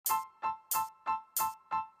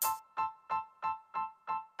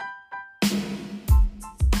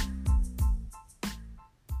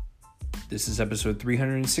This is episode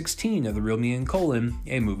 316 of The Real Me and Colin,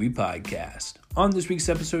 a movie podcast. On this week's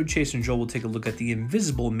episode, Chase and Joel will take a look at The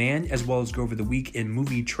Invisible Man, as well as go over the week in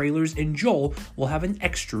movie trailers, and Joel will have an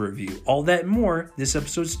extra review. All that and more, this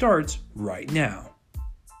episode starts right now.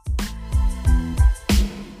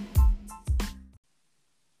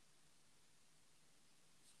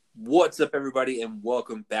 What's up, everybody, and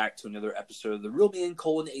welcome back to another episode of The Real Me and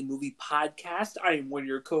Colin, a movie podcast. I am one of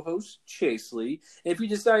your co-hosts, Chase Lee, and if you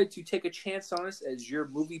decided to take a chance on us as your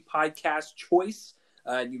movie podcast choice,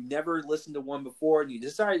 and you've never listened to one before, and you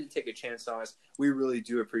decided to take a chance on us, we really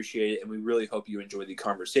do appreciate it, and we really hope you enjoy the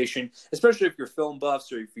conversation, especially if you're film buffs,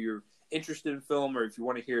 or if you're interested in film, or if you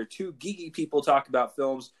want to hear two geeky people talk about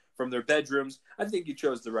films from their bedrooms. I think you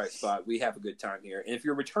chose the right spot. We have a good time here, and if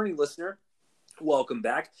you're a returning listener, welcome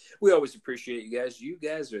back. We always appreciate you guys. You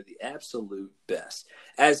guys are the absolute best.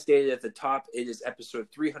 As stated at the top, it is episode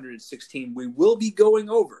 316. We will be going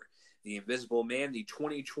over The Invisible Man, the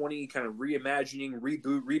 2020 kind of reimagining,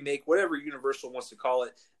 reboot, remake, whatever Universal wants to call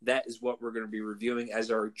it. That is what we're going to be reviewing as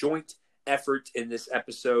our joint effort in this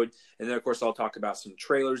episode. And then, of course, I'll talk about some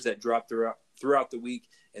trailers that dropped throughout the week.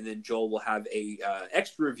 And then Joel will have a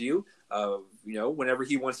extra review whenever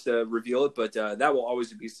he wants to reveal it. But that will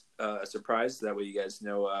always be a surprise. That way you guys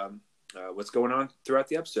know what's going on throughout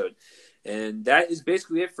the episode. And that is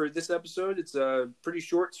basically it for this episode. It's pretty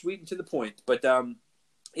short, sweet, and to the point. But,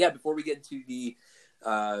 before we get into the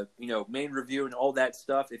main review and all that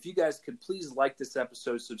stuff, if you guys could please like this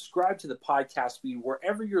episode, subscribe to the podcast feed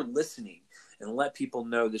wherever you're listening, and let people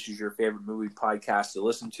know this is your favorite movie podcast to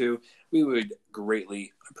listen to. We would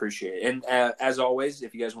greatly appreciate it. And as always,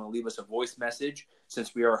 if you guys want to leave us a voice message,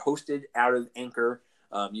 since we are hosted out of Anchor,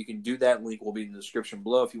 you can do that. Link will be in the description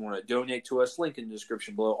below. If you want to donate to us, link in the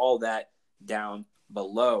description below. All that down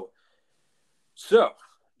below. So,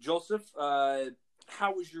 Joseph,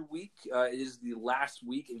 how was your week? It is the last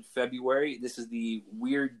week in February. This is the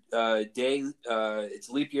weird day. It's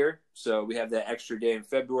leap year, so we have that extra day in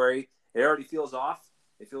February. It already feels off.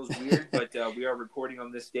 It feels weird, but we are recording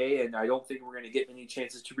on this day, and I don't think we're going to get many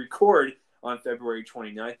chances to record on February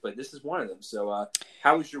 29th, but this is one of them. So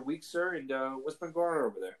how was your week, sir, and what's been going on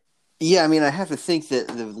over there? Yeah, I mean, I have to think that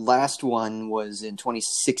the last one was in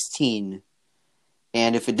 2016,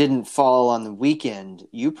 and if it didn't fall on the weekend,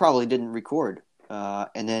 you probably didn't record.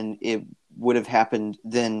 And then it would have happened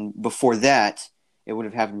then before that. It would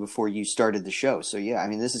have happened before you started the show. So yeah, I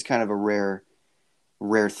mean, this is kind of a rare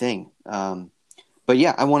thing. But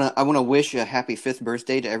yeah, I want to wish a happy 5th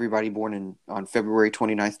birthday to everybody born on February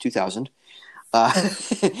 29th, 2000.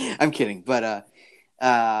 I'm kidding, but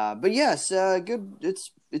yes, good.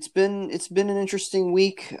 It's been an interesting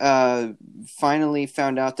week. Finally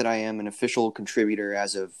found out that I am an official contributor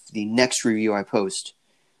as of the next review I post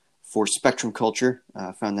for Spectrum Culture.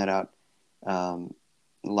 Found that out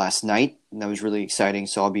last night, and that was really exciting.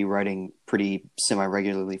 So I'll be writing pretty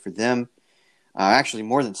semi-regularly for them. Actually,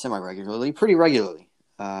 more than semi-regularly, pretty regularly.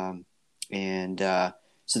 So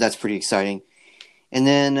that's pretty exciting. And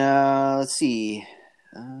then, let's see.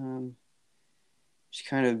 Just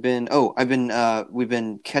kind of been... we've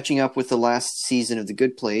been catching up with the last season of The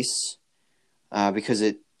Good Place because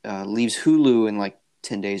it leaves Hulu in like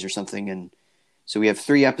 10 days or something, and so we have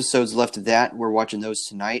 3 episodes left of that. We're watching those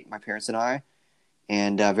tonight, my parents and I,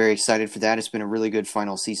 and very excited for that. It's been a really good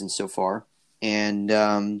final season so far. And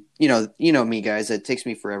you know me, guys. It takes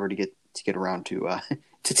me forever to get around to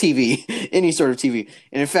to TV, any sort of TV.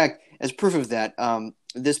 And in fact, as proof of that,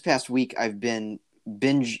 this past week I've been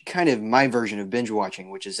my version of binge watching,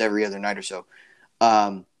 which is every other night or so.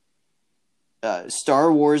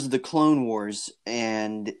 Star Wars: The Clone Wars,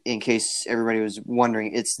 and in case everybody was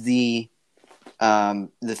wondering, it's the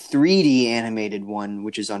 3D animated one,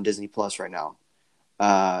 which is on Disney Plus right now.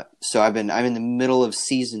 So I'm in the middle of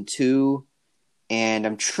season 2, and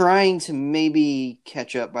I'm trying to maybe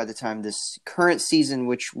catch up by the time this current season,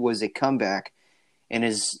 which was a comeback and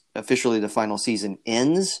is officially the final season,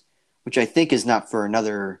 ends, which I think is not for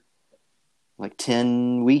another like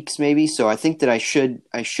 10 weeks maybe. So I think that I should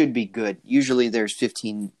be good. Usually there's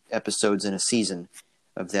 15 episodes in a season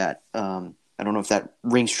of that. I don't know if that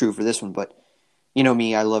rings true for this one, but you know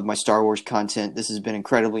me, I love my Star Wars content. This has been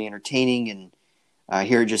incredibly entertaining, and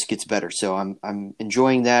here it just gets better. So I'm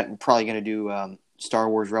enjoying that. I'm probably going to do Star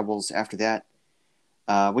Wars Rebels after that,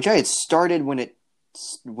 which I had started when it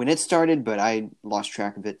started, but I lost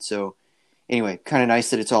track of it. So anyway, kind of nice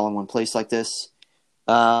that it's all in one place like this.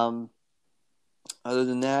 Other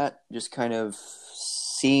than that, just kind of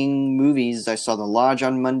seeing movies. I saw The Lodge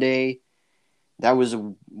on Monday. That was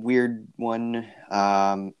a weird one.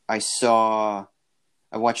 I saw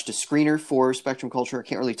I watched a screener for Spectrum Culture. I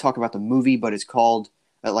can't really talk about the movie, but it's called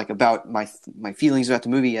about my feelings about the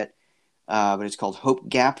movie yet. But it's called Hope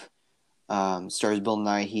Gap. Stars Bill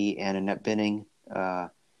Nighy and Annette Bening.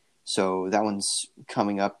 So that one's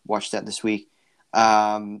coming up. Watched that this week.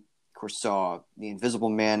 Of course, saw The Invisible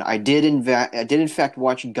Man. I did in fact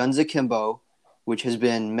watch Guns Akimbo, which has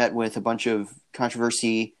been met with a bunch of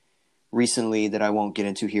controversy recently that I won't get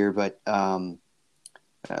into here, but it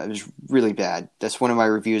was really bad. That's one of my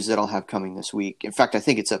reviews that I'll have coming this week. In fact, I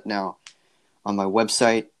think it's up now on my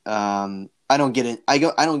website. I don't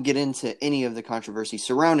get into any of the controversy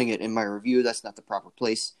surrounding it in my review. That's not the proper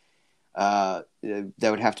place. That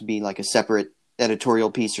would have to be like a separate editorial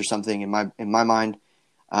piece or something in my mind.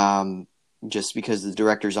 Just because the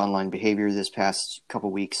director's online behavior this past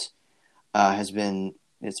couple weeks it's been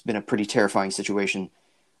a pretty terrifying situation.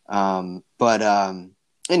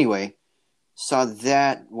 Anyway, saw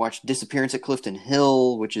that, watched Disappearance at Clifton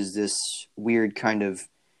Hill, which is this weird kind of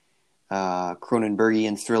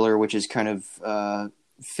Cronenbergian thriller, which is kind of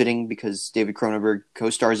fitting because David Cronenberg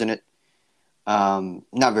co-stars in it.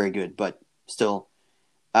 Not very good, but still.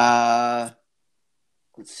 Let's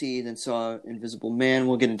see, then saw Invisible Man.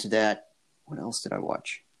 We'll get into that. What else did I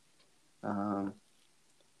watch?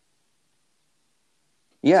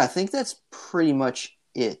 Yeah, I think that's pretty much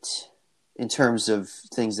it in terms of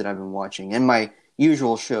things that I've been watching. And my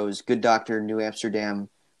usual shows, Good Doctor, New Amsterdam,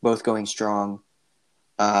 both going strong.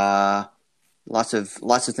 Lots of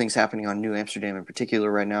things happening on New Amsterdam in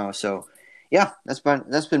particular right now. So, yeah, that's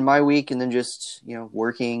been my week, and then just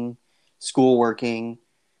working, school working,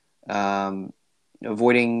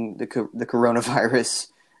 avoiding the coronavirus.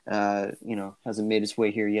 Hasn't made its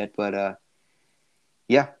way here yet, but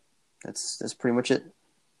yeah, that's pretty much it.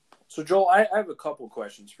 So, Joel, I have a couple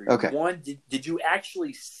questions for you. Okay. One, did you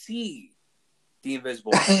actually see The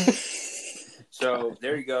Invisible Man? So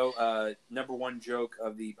there you go. Number one joke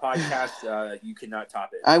of the podcast. You cannot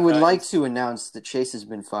top it. I would like to announce that Chase has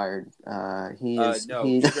been fired. You're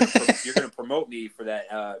going to promote me for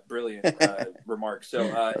that brilliant remark. So,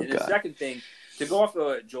 the second thing, to go off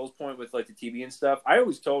of Joel's point with like the TV and stuff, I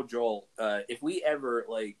always told Joel, if we ever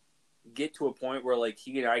like get to a point where like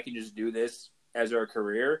he and I can just do this as our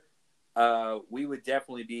career, we would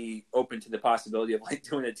definitely be open to the possibility of like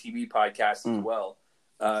doing a TV podcast as well.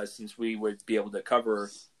 Since we would be able to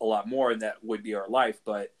cover a lot more, and that would be our life.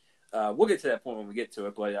 But we'll get to that point when we get to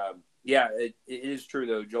it. But yeah, it is true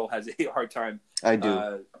though. Joel has a hard time. I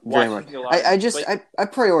do very much. I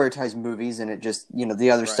prioritize movies, and it just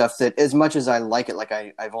the other stuff that, as much as I like it, like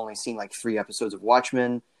I've only seen like 3 episodes of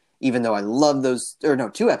Watchmen, even though I love those. Or no,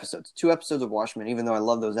 2 episodes of Watchmen, even though I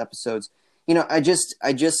love those episodes. I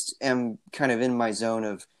just am kind of in my zone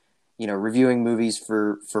of reviewing movies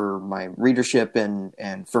for my readership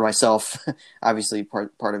and for myself. Obviously,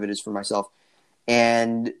 part of it is for myself.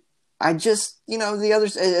 And I just, the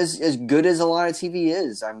others, as good as a lot of TV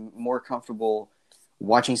is, I'm more comfortable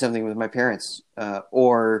watching something with my parents,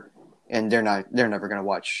 and they're never going to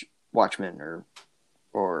watch Watchmen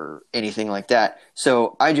or anything like that.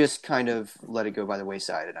 So I just kind of let it go by the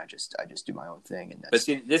wayside, and I just do my own thing. And but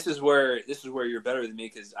see, this is where you're better than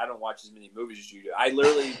me, because I don't watch as many movies as you do. I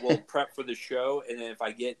literally will prep for the show, and then if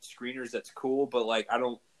I get screeners, that's cool. But like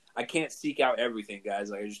I can't seek out everything, guys.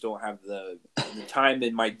 Like I just don't have the time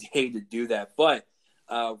in my day to do that. But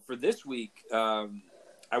for this week, I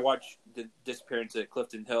watched The Disappearance at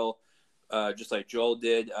Clifton Hill, just like Joel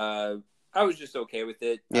did. I was just okay with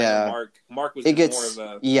it. Yeah, Mark was more of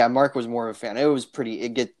a. Yeah, Mark was more of a fan. It was pretty.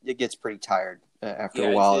 It gets pretty tired after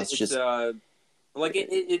a while. It's just like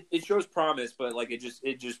it shows promise, but like it just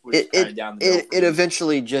was kind of down the middle. It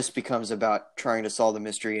eventually just becomes about trying to solve the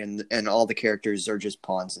mystery, and all the characters are just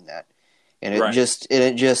pawns in that. And it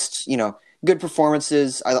just good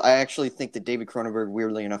performances. I actually think that David Cronenberg,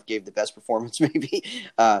 weirdly enough, gave the best performance maybe.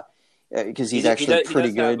 Because he's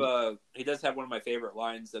pretty good. He does have one of my favorite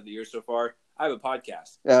lines of the year so far. I have a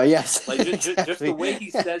podcast. Yes, like just the way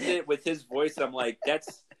he says it with his voice, I'm like,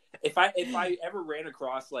 that's if I ever ran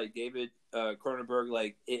across like David Cronenberg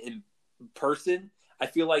like in person, I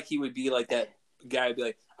feel like he would be like that guy. Would be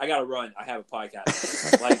like, I gotta run. I have a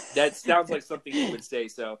podcast. Like that sounds like something he would say.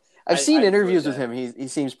 So I've seen interviews with him. He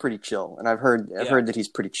seems pretty chill, and I've heard that he's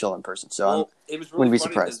pretty chill in person. So it was really wouldn't be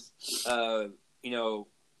surprised.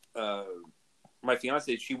 My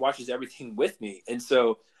fiance, she watches everything with me, and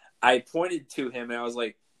so I pointed to him and I was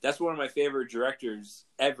like, that's one of my favorite directors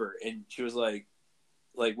ever. And she was like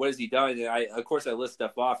what has he done? And I list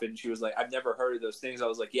stuff off, and she was like, I've never heard of those things. I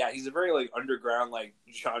was like, yeah, he's a very like underground like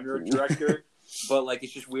genre director, but like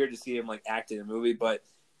it's just weird to see him like act in a movie. But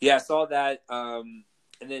yeah, I saw that. And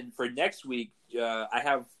then for next week, I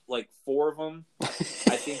have like 4 of them. I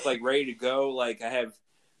think like ready to go. Like I have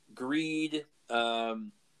Greed. What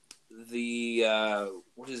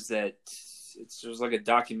is that? There's like a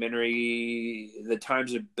documentary, The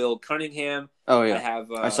Times of Bill Cunningham. Oh yeah, I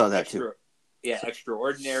have I saw that too. Yeah,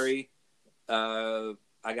 Extraordinary. I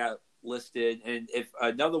got listed, and if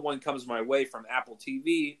another one comes my way from Apple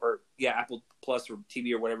TV Apple Plus or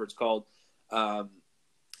TV or whatever it's called, the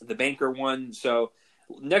Banker one. So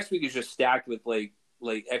next week is just stacked with like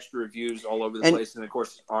extra reviews all over the place, and of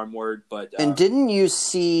course Onward. But and didn't you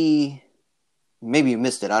see? Maybe you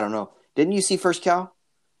missed it. I don't know. Didn't you see First Cow?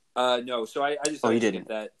 No. So I just you didn't get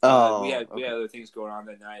that. Oh, we had okay. other things going on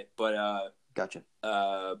that night, but Gotcha.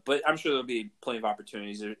 But I'm sure there'll be plenty of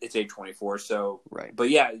opportunities. It's A24, so right. But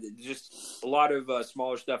yeah, just a lot of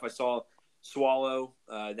smaller stuff. I saw Swallow.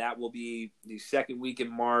 That will be the second week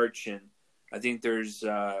in March, and I think there's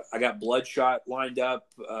I got Bloodshot lined up.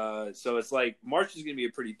 So it's like March is going to be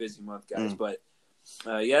a pretty busy month, guys. But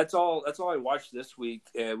yeah, that's all I watched this week.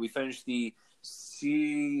 We finished the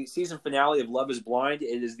season finale of Love Is Blind.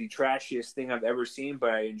 It is the trashiest thing I've ever seen, but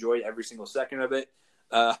I enjoyed every single second of it.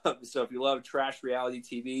 So if you love trash reality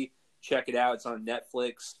TV, check it out. It's on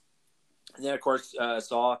Netflix. And then, of course,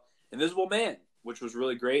 saw Invisible Man, which was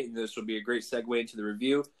really great, and this will be a great segue into the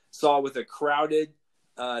review. Saw with a crowded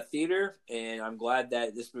theater, and I'm glad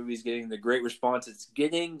that this movie is getting the great response it's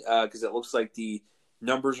getting because it looks like the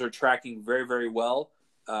numbers are tracking very, very well.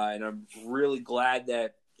 And I'm really glad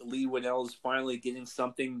that Leigh Whannell is finally getting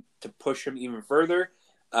something to push him even further.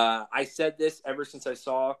 I said this ever since I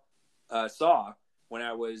saw when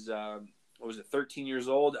I was 13 years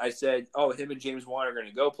old. I said, oh, him and James Wan are going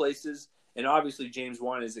to go places. And obviously James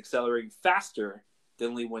Wan is accelerating faster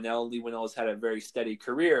than Leigh Whannell. Leigh Whannell has had a very steady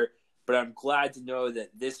career, but I'm glad to know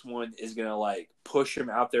that this one is going to like push him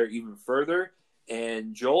out there even further.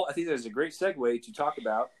 And Joel, I think that's a great segue to talk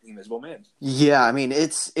about The Invisible Man. Yeah, I mean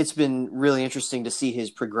it's been really interesting to see his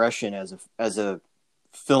progression as a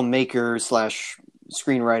filmmaker /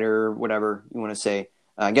 screenwriter, whatever you want to say.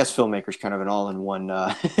 I guess filmmaker is kind of an all-in-one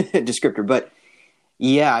descriptor, but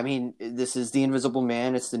yeah, I mean this is The Invisible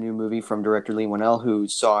Man. It's the new movie from director Leigh Whannell, who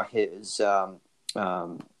saw his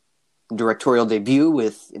directorial debut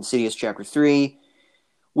with Insidious Chapter 3,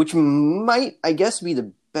 which might, I guess, be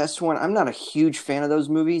the best one. I'm not a huge fan of those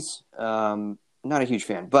movies. Not a huge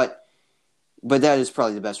fan, but that is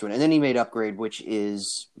probably the best one. And then he made Upgrade, which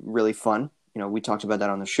is really fun. You know, we talked about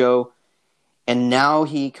that on the show. And now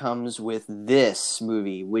he comes with this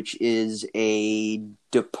movie, which is a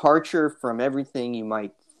departure from everything you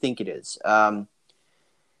might think it is.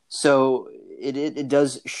 So it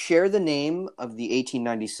does share the name of the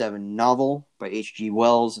 1897 novel by H.G.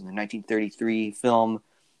 Wells and the 1933 film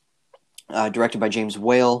directed by James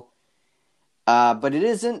Whale. But it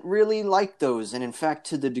isn't really like those. And in fact,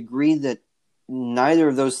 to the degree that neither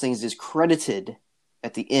of those things is credited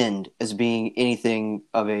at the end as being anything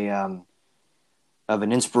of an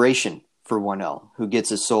inspiration for Whannell, who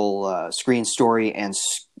gets a sole screen story and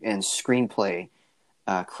screenplay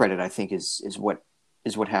credit, I think is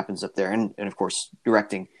what happens up there, and of course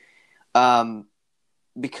directing,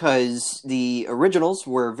 because the originals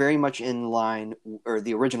were very much in line, or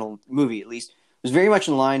the original movie at least was very much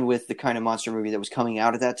in line with the kind of monster movie that was coming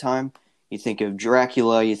out at that time. You think of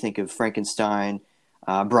Dracula, you think of Frankenstein,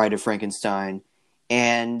 Bride of Frankenstein,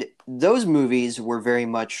 and those movies were very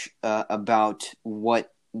much about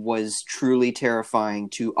what was truly terrifying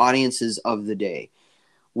to audiences of the day,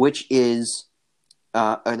 which is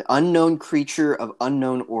an unknown creature of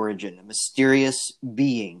unknown origin, a mysterious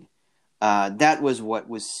being. That was what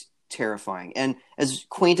was terrifying. And as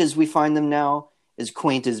quaint as we find them now, as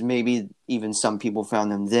quaint as maybe even some people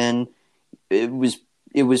found them then, it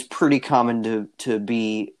was pretty common to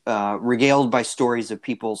be regaled by stories of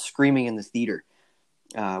people screaming in the theater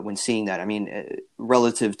when seeing that. I mean,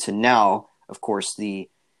 relative to now, of course, the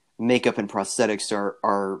makeup and prosthetics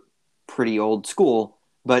are pretty old school,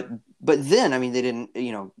 but then, I mean, they didn't,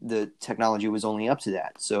 the technology was only up to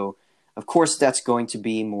that. So, of course, that's going to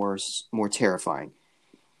be more terrifying.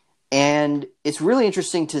 And it's really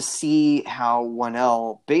interesting to see how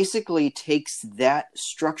Whannell basically takes that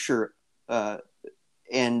structure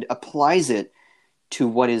and applies it to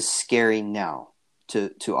what is scary now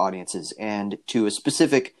to audiences, and to a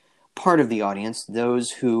specific part of the audience, those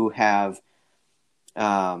who have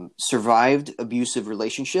survived abusive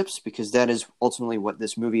relationships, because that is ultimately what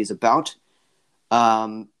this movie is about,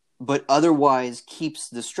 but otherwise keeps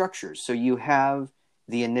the structure. So you have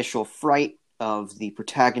the initial fright of the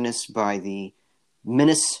protagonist by the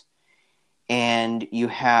menace, and you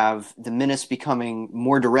have the menace becoming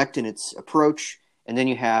more direct in its approach, and then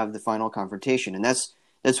you have the final confrontation, and that's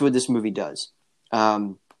what this movie does.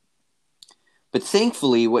 But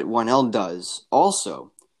thankfully, what Whannell does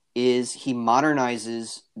also is he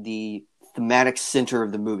modernizes the thematic center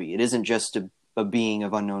of the movie. It isn't just a being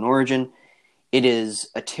of unknown origin. It is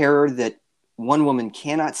a terror that one woman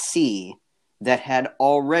cannot see that had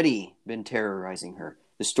already been terrorizing her.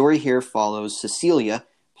 The story here follows Cecilia,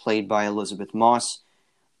 played by Elizabeth Moss,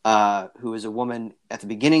 who is a woman at the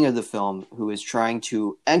beginning of the film who is trying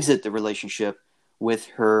to exit the relationship with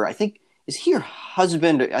her, I think, is he her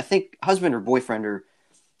husband? I think husband or boyfriend or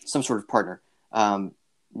some sort of partner,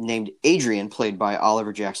 named Adrian, played by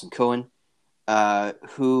Oliver Jackson Cohen,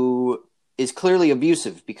 who is clearly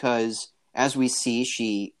abusive because, as we see,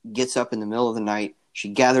 she gets up in the middle of the night, she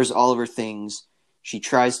gathers all of her things, she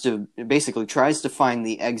tries to find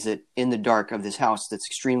the exit in the dark of this house that's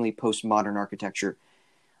extremely postmodern architecture,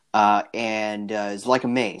 and it's like a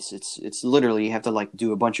maze. It's literally you have to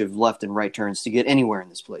do a bunch of left and right turns to get anywhere in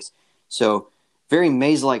this place. So very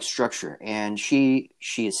maze-like structure, and she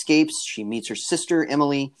escapes. She meets her sister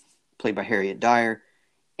Emily, played by Harriet Dyer,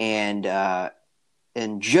 and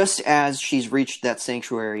just as she's reached that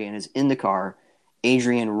sanctuary and is in the car,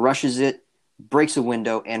 Adrian rushes it, breaks a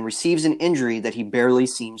window, and receives an injury that he barely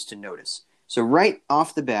seems to notice. So right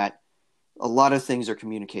off the bat, a lot of things are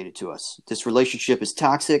communicated to us. This relationship is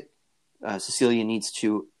toxic. Cecilia needs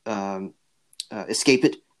to escape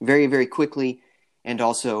it very, very quickly, and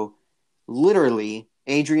also, literally,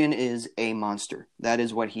 Adrian is a monster. That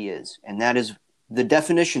is what he is. And that is the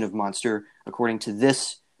definition of monster, according to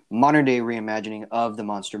this modern-day reimagining of the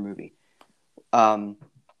monster movie.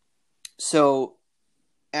 So,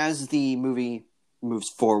 as the movie moves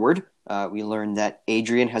forward, we learn that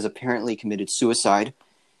Adrian has apparently committed suicide,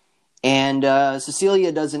 and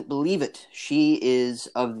Cecilia doesn't believe it. She is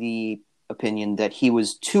of the opinion that he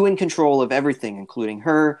was too in control of everything, including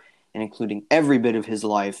her and including every bit of his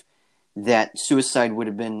life, that suicide would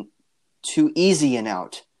have been too easy an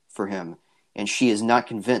out for him, and she is not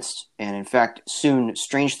convinced. And in fact, soon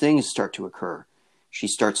strange things start to occur. She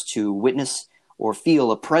starts to witness or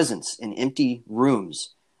feel a presence in empty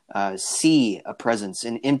rooms, see a presence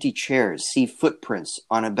in empty chairs, see footprints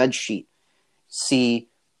on a bedsheet, see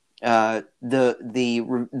the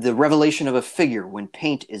revelation of a figure when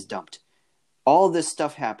paint is dumped. All this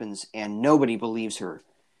stuff happens, and nobody believes her.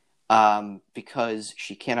 Because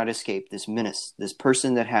she cannot escape this menace, this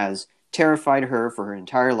person that has terrified her for her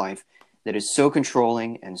entire life, that is so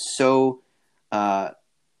controlling and so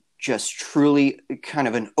just truly kind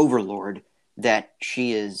of an overlord that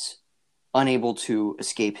she is unable to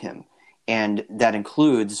escape him. And that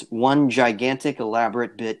includes one gigantic,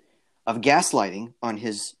 elaborate bit of gaslighting on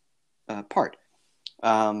his part.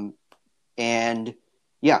 And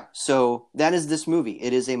yeah, so that is this movie.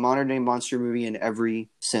 It is a modern-day monster movie in every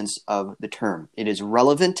sense of the term. It is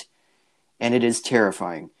relevant, and it is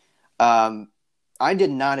terrifying. I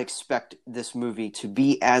did not expect this movie to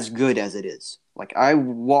be as good as it is. I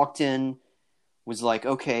walked in, was like,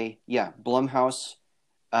 okay, yeah, Blumhouse.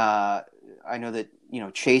 I know that,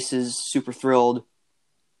 Chase is super thrilled.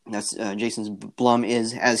 That's Jason Blum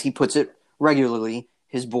is, as he puts it regularly,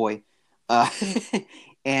 his boy.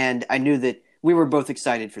 And I knew that we were both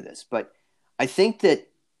excited for this, but I think that,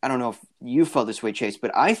 I don't know if you felt this way, Chase,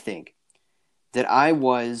 but I think that I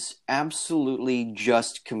was absolutely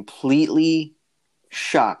just completely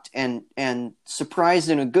shocked and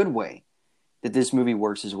surprised in a good way that this movie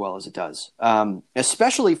works as well as it does.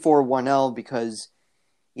 Especially for Whannell, because,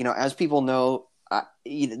 as people know,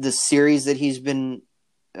 the series that he's been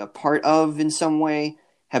a part of in some way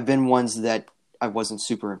have been ones that I wasn't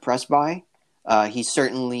super impressed by. He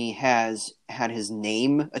certainly has had his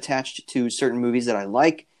name attached to certain movies that I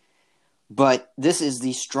like, but this is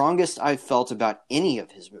the strongest I've felt about any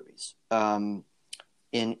of his movies,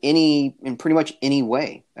 in pretty much any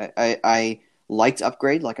way. I liked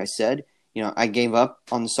Upgrade, like I said. I gave up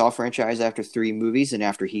on the Saw franchise after 3 movies, and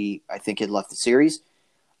after I think had left the series.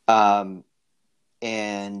 And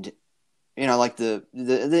like the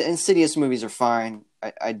Insidious movies are fine.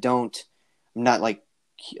 I'm not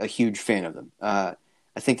a huge fan of them. I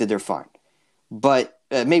think that they're fine, but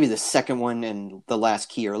maybe the second one and The Last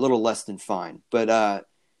Key are a little less than fine. But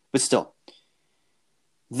still,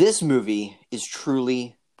 this movie is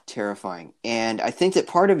truly terrifying, and I think that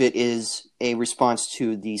part of it is a response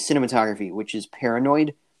to the cinematography, which is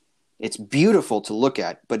paranoid. It's beautiful to look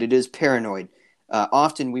at, but it is paranoid.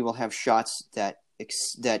 Often we will have shots that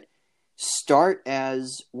start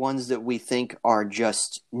as ones that we think are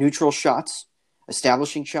just neutral shots,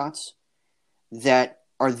 establishing shots, that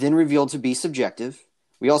are then revealed to be subjective.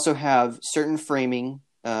 We also have certain framing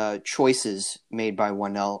choices made by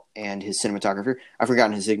Whannell and his cinematographer. I've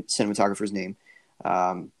forgotten his cinematographer's name.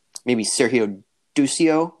 Maybe Sergio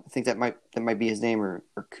Duccio. I think that might be his name, or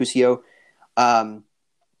Cusio,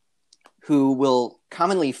 who will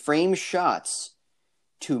commonly frame shots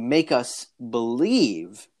to make us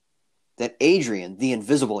believe that Adrian, the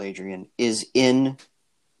invisible Adrian, is in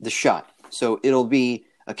the shot. So it'll be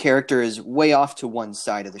a character is way off to one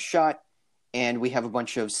side of the shot, and we have a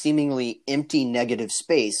bunch of seemingly empty negative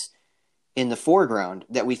space in the foreground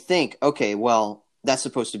that we think, okay, well, that's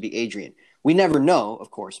supposed to be Adrian. We never know,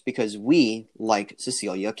 of course, because we, like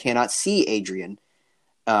Cecilia, cannot see Adrian,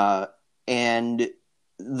 and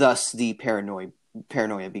thus the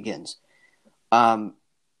paranoia begins.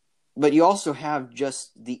 But you also have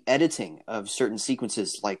just the editing of certain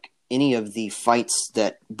sequences, like any of the fights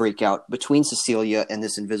that break out between Cecilia and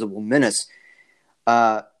this invisible menace,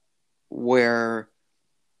 where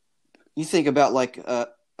you think about like a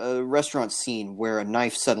restaurant scene where a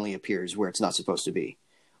knife suddenly appears where it's not supposed to be,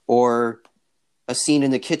 or a scene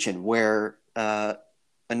in the kitchen where a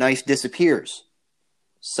knife disappears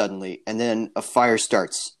suddenly, and then a fire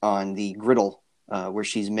starts on the griddle where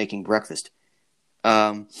she's making breakfast.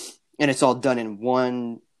 And it's all done in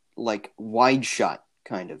one like wide shot,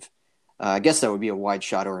 kind of. I guess that would be a wide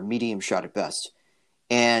shot or a medium shot at best.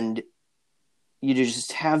 And you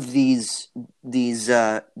just have these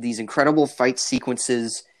incredible fight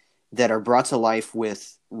sequences that are brought to life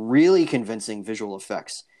with really convincing visual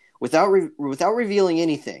effects. Without revealing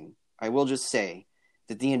anything, I will just say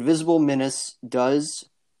that the Invisible Menace does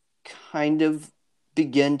kind of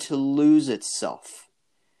begin to lose itself.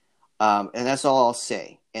 And that's all I'll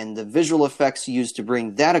say. And the visual effects used to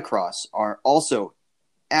bring that across are also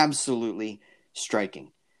absolutely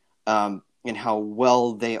striking, in how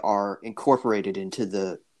well they are incorporated into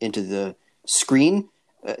the screen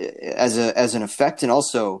as an effect, and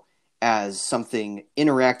also as something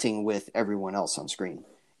interacting with everyone else on screen.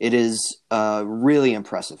 It is really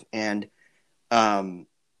impressive and kind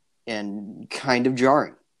of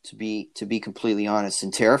jarring, to be completely honest,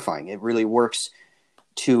 and terrifying. It really works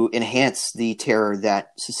to enhance the terror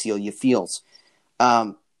that Cecilia feels.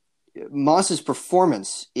 Moss's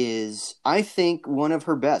performance is, I think, one of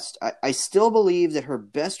her best. I still believe that her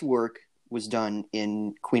best work was done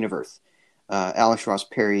in Queen of Earth, Alex Ross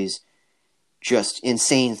Perry's just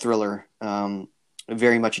insane thriller,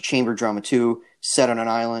 very much a chamber drama too, set on an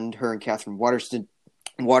island. Her and Catherine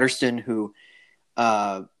Waterston, who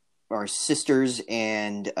are sisters,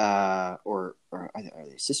 and or are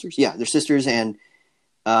they sisters? Yeah, they're sisters, and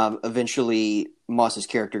eventually Moss's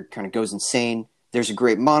character kind of goes insane. There's a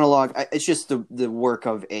great monologue. It's just the work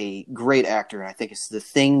of a great actor, and I think it's the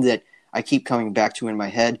thing that I keep coming back to in my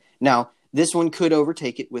head. Now, this one could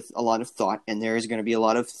overtake it with a lot of thought, and there is going to be a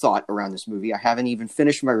lot of thought around this movie. I haven't even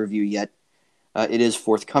finished my review yet. It is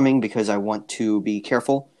forthcoming because I want to be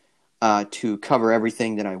careful to cover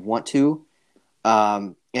everything that I want to.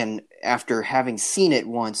 And after having seen it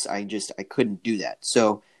once, I couldn't do that.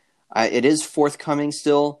 So it is forthcoming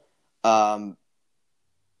still.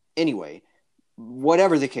 Anyway,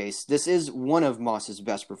 whatever the case, this is one of Moss's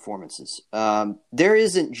best performances. There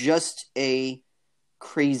isn't just a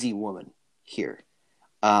crazy woman here.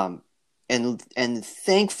 And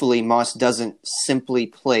thankfully, Moss doesn't simply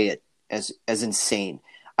play it as insane.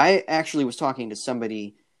 I actually was talking to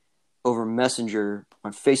somebody over Messenger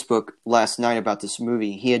on Facebook last night about this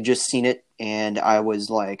movie. He had just seen it, and I was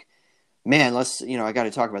like, man, I got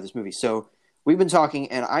to talk about this movie. So we've been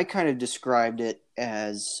talking, and I kind of described it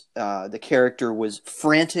as the character was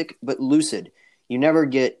frantic but lucid. You never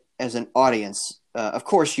get, as an audience, of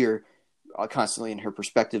course you're constantly in her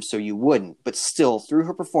perspective, so you wouldn't. But still, through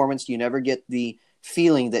her performance, you never get the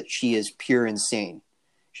feeling that she is pure insane.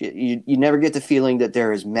 You never get the feeling that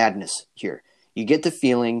there is madness here. You get the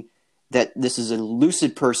feeling that this is a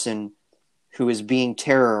lucid person who is being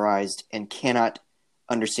terrorized and cannot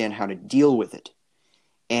understand how to deal with it.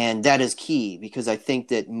 And that is key, because I think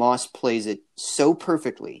that Moss plays it so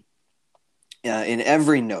perfectly in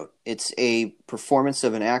every note. It's a performance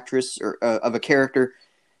of an actress or of a character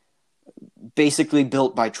basically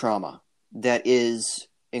built by trauma that is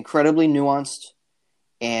incredibly nuanced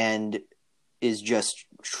and is just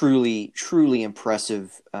truly, truly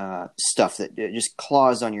impressive stuff that just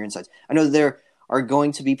claws on your insides. I know there are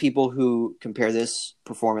going to be people who compare this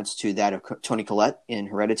performance to that of Toni Collette in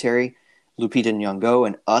Hereditary, Lupita Nyong'o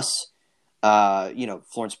in Us,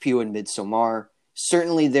 Florence Pugh in Midsommar.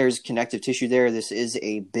 Certainly there's connective tissue there. This is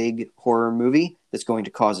a big horror movie that's going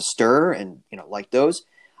to cause a stir, and, like those.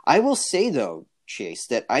 I will say, though, Chase,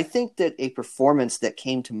 that I think that a performance that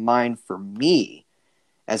came to mind for me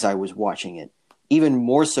as I was watching it even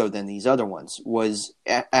more so than these other ones, was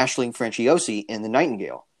Aisling Franciosi in The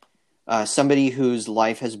Nightingale. Somebody whose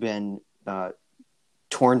life has been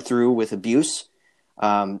torn through with abuse,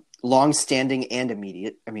 long-standing and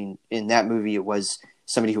immediate. I mean, in that movie, it was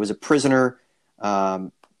somebody who was a prisoner,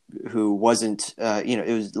 who wasn't,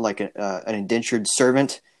 it was like an indentured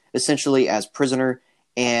servant, essentially, as prisoner.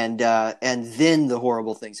 And then the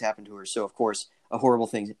horrible things happen to her. So, of course, a horrible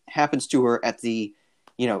thing happens to her at the,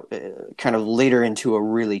 kind of later into a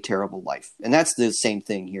really terrible life. And that's the same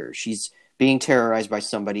thing here. She's being terrorized by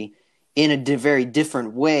somebody in a very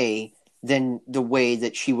different way than the way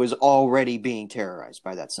that she was already being terrorized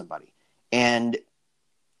by that somebody. And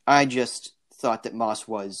I just thought that Moss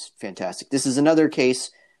was fantastic. This is another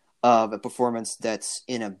case of a performance that's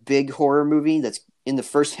in a big horror movie that's in the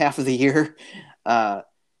first half of the year,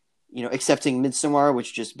 excepting Midsommar,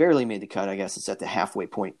 which just barely made the cut. I guess it's at the halfway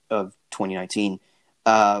point of 2019,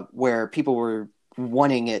 where people were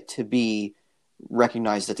wanting it to be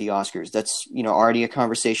recognized at the Oscars. That's, already a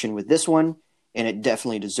conversation with this one, and it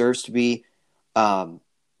definitely deserves to be.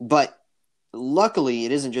 But luckily,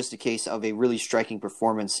 it isn't just a case of a really striking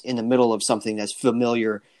performance in the middle of something that's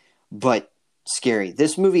familiar but scary.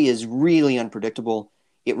 This movie is really unpredictable.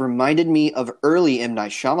 It reminded me of early M.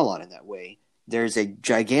 Night Shyamalan in that way. There's a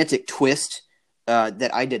gigantic twist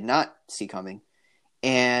that I did not see coming,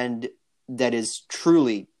 and that is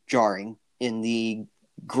truly jarring in the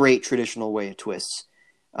great traditional way of twists,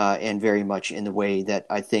 and very much in the way that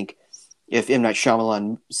I think if M. Night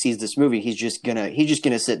Shyamalan sees this movie, he's just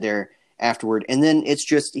gonna sit there afterward, and then he's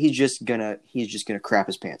just gonna crap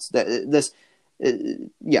his pants.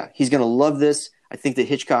 He's gonna love this. I think that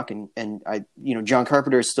Hitchcock and John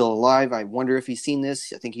Carpenter is still alive. I wonder if he's seen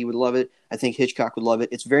this. I think he would love it. I think Hitchcock would love it.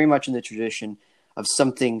 It's very much in the tradition of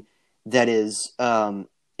something that is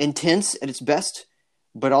intense at its best,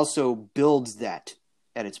 but also builds that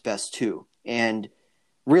at its best too. And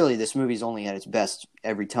really, this movie's only at its best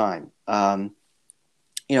every time. Are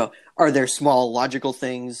there small logical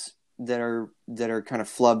things that are kind of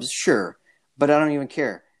flubs? Sure, but I don't even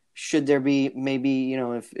care. Should there be maybe,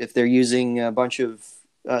 if they're using a bunch of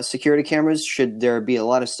security cameras, should there be a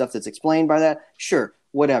lot of stuff that's explained by that? Sure,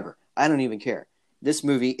 whatever. I don't even care. This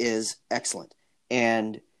movie is excellent.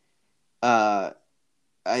 And I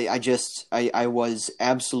was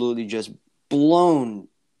absolutely just blown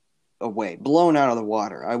away, blown out of the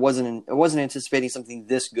water. I wasn't anticipating something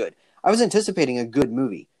this good. I was anticipating a good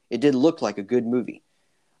movie. It did look like a good movie.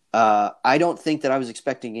 I don't think that I was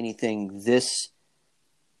expecting anything this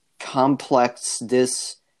complex,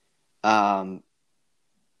 this I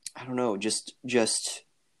don't know, just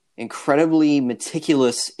incredibly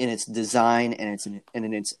meticulous in its design and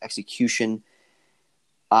in its execution.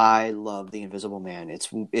 I love The Invisible Man.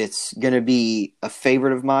 It's going to be a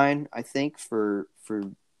favorite of mine, I think, for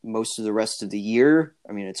most of the rest of the year.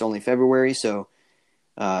 I mean, it's only February, so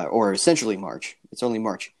or essentially March. It's only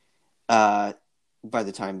March by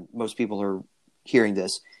the time most people are hearing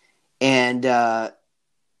this. And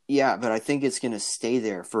yeah, but I think it's going to stay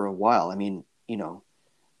there for a while. I mean,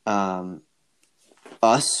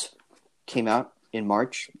 Us came out in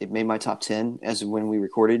March. It made my top 10 as when we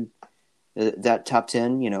recorded that top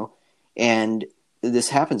 10, and this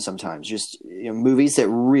happens sometimes. Just movies that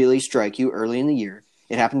really strike you early in the year.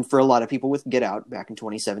 It happened for a lot of people with Get Out back in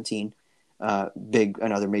 2017.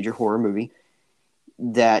 Another major horror movie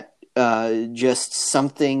that just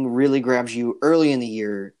something really grabs you early in the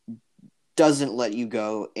year, doesn't let you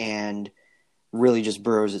go, and really just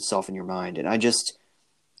burrows itself in your mind. And I just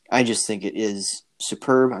think it is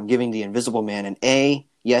superb. I'm giving The Invisible Man an A.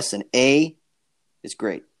 Yes, an A. It's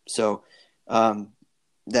great. So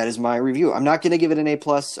that is my review. I'm not going to give it an A+.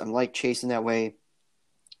 I'm like Chase in that way.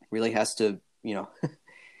 Really has to,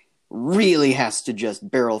 really has to just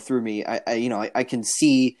barrel through me. I can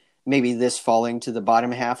see maybe this falling to the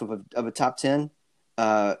bottom half of a top 10,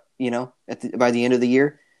 by the end of the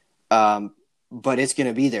year. But it's going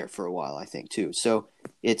to be there for a while, I think, too. So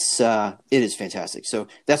it is fantastic. So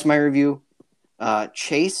that's my review.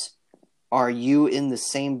 Chase, are you in the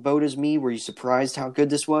same boat as me? Were you surprised how good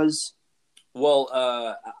this was? Well,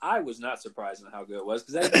 I was not surprised on how good it was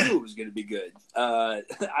because I knew it was going to be good.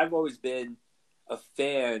 I've always been a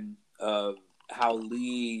fan of how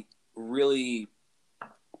Lee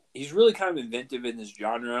he's really kind of inventive in this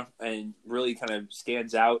genre and really kind of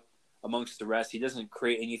stands out amongst the rest. He doesn't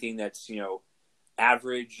create anything that's,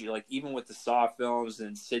 average, like even with the Saw films and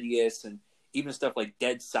Insidious and even stuff like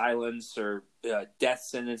Dead Silence or Death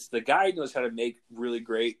Sentence. The guy knows how to make really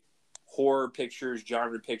great horror pictures,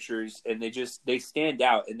 genre pictures, and they stand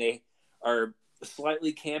out, and they are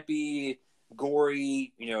slightly campy.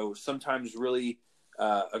 gory, sometimes really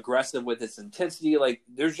aggressive with its intensity. Like,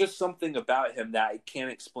 there's just something about him that I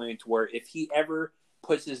can't explain, to where if he ever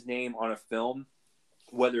puts his name on a film,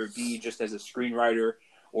 whether it be just as a screenwriter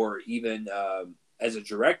or even as a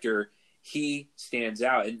director, he stands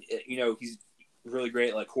out. And, he's really great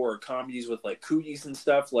at like horror comedies with like Cooties and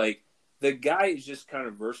stuff. Like, the guy is just kind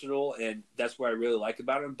of versatile, and that's what I really like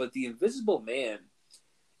about him. But The Invisible Man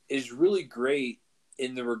is really great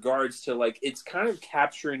in the regards to, like, it's kind of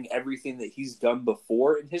capturing everything that he's done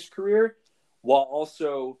before in his career while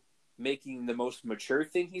also making the most mature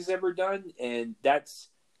thing he's ever done. And that's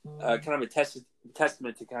kind of a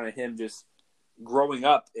testament to kind of him just growing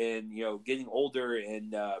up and, getting older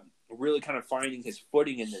and really kind of finding his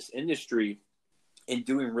footing in this industry and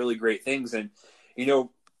doing really great things. And,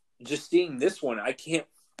 just seeing this one, I can't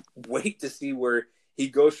wait to see where he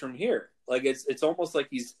goes from here. Like, it's almost like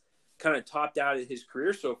he's kind of topped out at his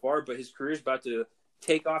career so far, but his career is about to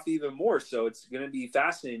take off even more. So it's going to be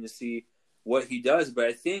fascinating to see what he does. But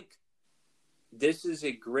I think this is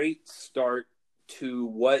a great start to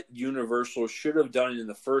what Universal should have done in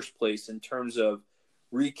the first place in terms of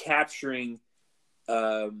recapturing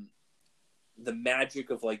the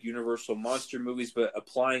magic of like Universal monster movies, but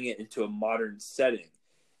applying it into a modern setting.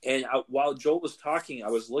 And while Joel was talking, I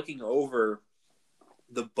was looking over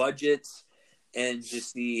the budgets and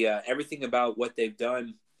just the everything about what they've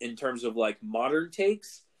done in terms of like modern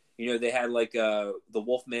takes. They had like the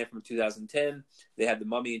Wolfman from 2010, they had The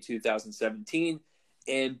Mummy in 2017,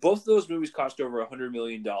 and both of those movies cost over $100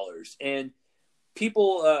 million. And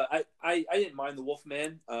people, I didn't mind The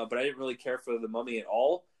Wolfman, but I didn't really care for The Mummy at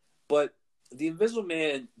all. But The Invisible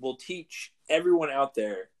Man will teach everyone out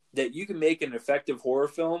there that you can make an effective horror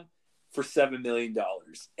film for $7 million.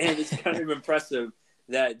 And it's kind of impressive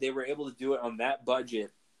that they were able to do it on that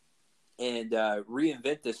budget and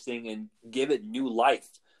reinvent this thing and give it new life,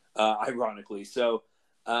 ironically. So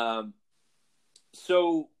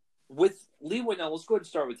with Leigh Whannell, let's go ahead and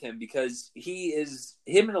start with him, because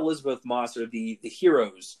him and Elizabeth Moss are the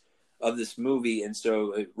heroes of this movie. And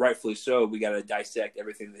so rightfully so, we got to dissect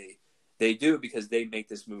everything they do, because they make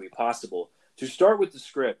this movie possible. To start with the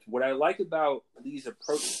script, what I like about Leigh's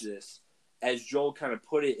approach to this, as Joel kind of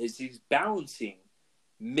put it, is he's balancing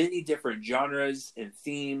many different genres and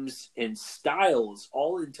themes and styles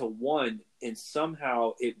all into one, and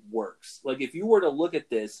somehow it works. Like, if you were to look at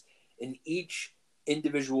this in each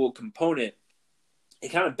individual component, it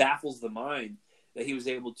kind of baffles the mind that he was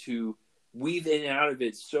able to weave in and out of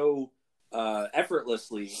it so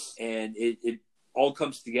effortlessly, and it all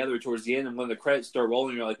comes together towards the end. And when the credits start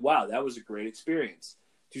rolling, you're like, wow, that was a great experience.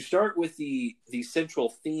 To start with, the central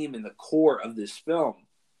theme and the core of this film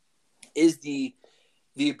is the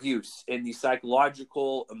abuse and the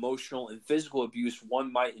psychological, emotional, and physical abuse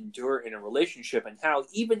one might endure in a relationship, and how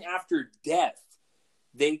even after death,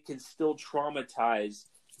 they can still traumatize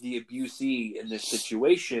the abusee in this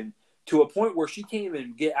situation, to a point where she can't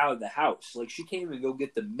even get out of the house. Like, she can't even go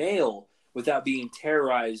get the mail without being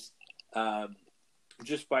terrorized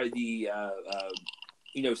just by the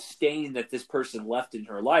stain that this person left in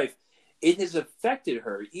her life. It has affected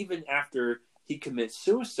her even after he commits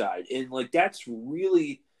suicide. And like, that's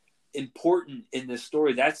really important in this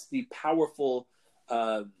story. That's the powerful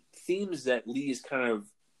themes that Leigh is kind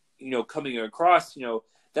of coming across.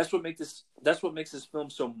 That's what makes this film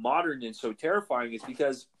so modern and so terrifying, is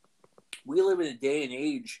because we live in a day and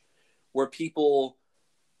age where people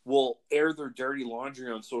will air their dirty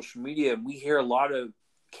laundry on social media, and we hear a lot of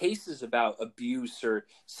cases about abuse or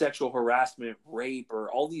sexual harassment, rape,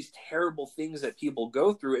 or all these terrible things that people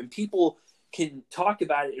go through, and people can talk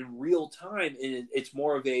about it in real time, and it's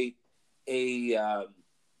more of a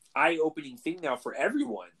eye-opening thing now for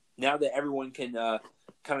everyone, now that everyone can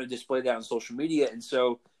kind of display that on social media. And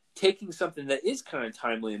so taking something that is kind of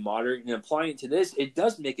timely and modern and applying it to this, it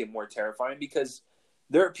does make it more terrifying, because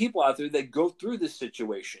there are people out there that go through this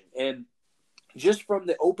situation. And just from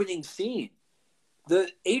the opening scene,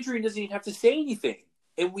 Adrian doesn't even have to say anything.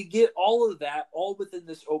 And we get all of that all within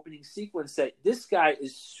this opening sequence, that this guy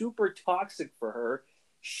is super toxic for her.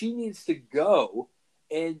 She needs to go.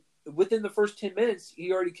 And within the first 10 minutes,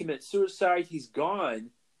 he already commits suicide. He's gone.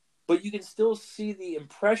 But you can still see the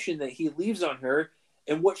impression that he leaves on her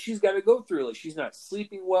and what she's got to go through. Like, she's not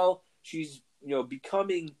sleeping well. She's,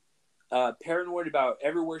 becoming paranoid about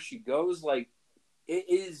everywhere she goes. Like, it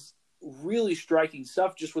is really striking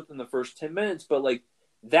stuff just within the first 10 minutes. But like,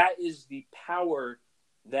 that is the power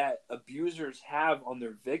that abusers have on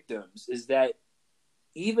their victims, is that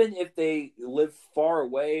even if they live far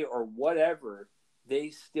away or whatever, they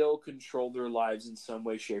still control their lives in some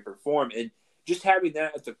way, shape, or form. And just having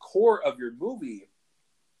that at the core of your movie,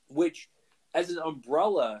 which as an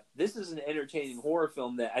umbrella, this is an entertaining horror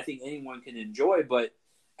film that I think anyone can enjoy, but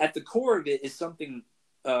at the core of it is something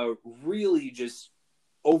really just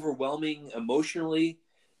overwhelming emotionally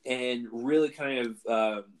and really kind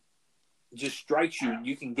of just strikes you.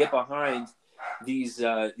 You can get behind these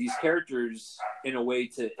characters in a way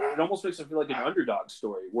to, it almost makes them feel like an underdog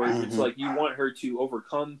story where it's like you want her to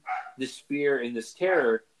overcome this fear and this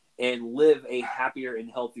terror and live a happier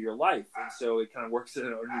and healthier life. And so it kind of works as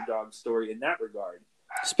an underdog story in that regard.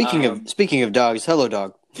 Speaking of dogs, hello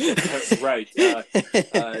dog. Right.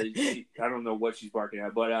 I don't know what she's barking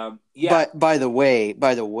at, but yeah. But by the way,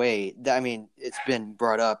 I mean, it's been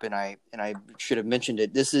brought up, and I should have mentioned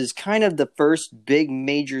it. This is kind of the first big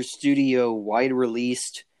major studio wide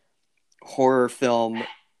released horror film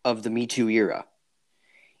of the Me Too era,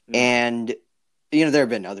 and there have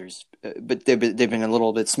been others, but they've been a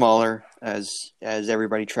little bit smaller as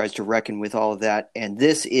everybody tries to reckon with all of that. And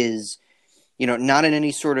this is, not in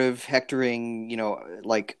any sort of hectoring,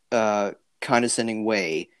 condescending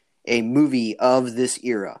way, a movie of this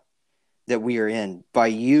era that we are in by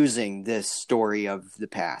using this story of the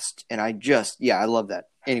past. And I love that.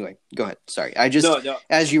 Anyway, go ahead. Sorry.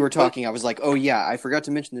 As you were talking, I was like, oh yeah, I forgot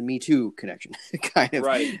to mention the Me Too connection kind of,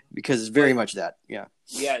 right. Because it's very much that. Yeah.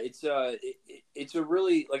 Yeah. It's a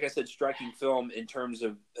really, like I said, striking film in terms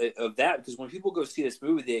of that, because when people go see this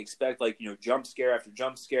movie, they expect jump scare after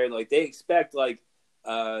jump scare. Like they expect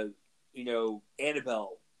Annabelle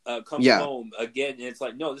comes home again. And it's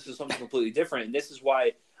like, no, this is something completely different. And this is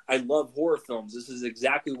why I love horror films. This is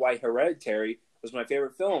exactly why Hereditary was my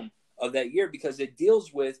favorite film of that year, because it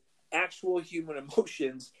deals with actual human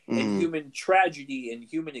emotions and human tragedy and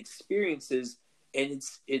human experiences. And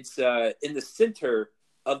it's in the center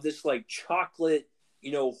of this chocolate,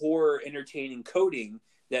 horror entertaining coating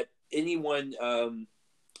that anyone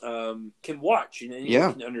can watch and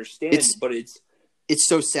anyone can understand. But it's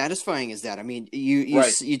so satisfying as that. I mean,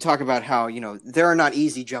 you talk about how, there are not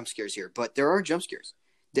easy jump scares here, but there are jump scares.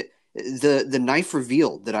 The knife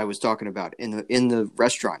reveal that I was talking about in the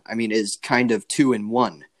restaurant, I mean, is kind of 2 in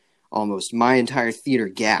 1 almost. My entire theater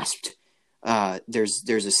gasped. There's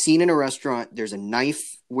a scene in a restaurant, there's a knife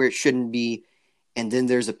where it shouldn't be, and then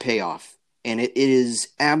there's a payoff. And it is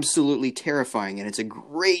absolutely terrifying, and it's a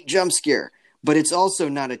great jump scare, but it's also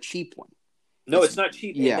not a cheap one. No, it's not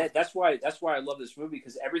cheap. Yeah. And that's why I love this movie,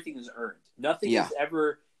 because everything is earned. Nothing is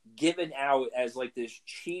ever given out as this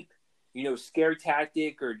cheap, scare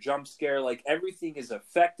tactic or jump scare. Everything is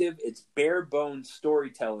effective. It's bare bones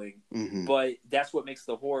storytelling, but that's what makes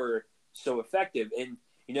the horror so effective. And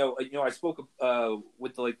I spoke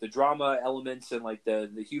with the drama elements and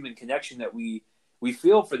the human connection that we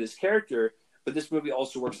feel for this character. But this movie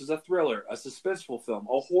also works as a thriller, a suspenseful film,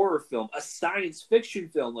 a horror film, a science fiction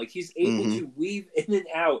film. He's able to weave in and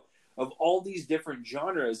out of all these different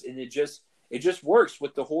genres, and it just works.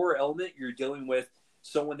 With the horror element, you're dealing with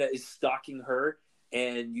someone that is stalking her,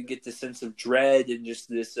 and you get the sense of dread and just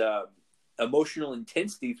this emotional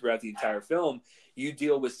intensity throughout the entire film. You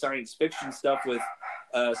deal with science fiction stuff with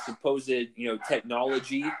supposed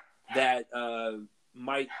technology that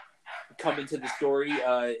might come into the story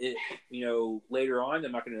later on.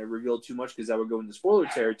 I'm not going to reveal too much because that would go into spoiler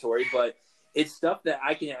territory, but it's stuff that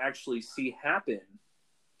I can actually see happen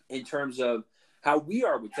in terms of how we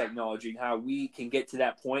are with technology and how we can get to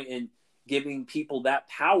that point, and giving people that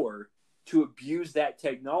power to abuse that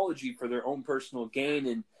technology for their own personal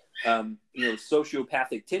gain and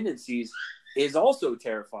sociopathic tendencies is also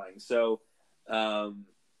terrifying. So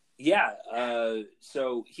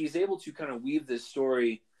so he's able to kind of weave this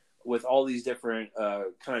story with all these different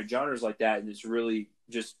kind of genres like that, and it's really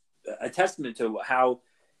just a testament to how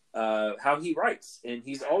he writes, and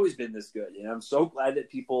he's always been this good. And I'm so glad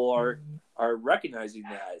that people are recognizing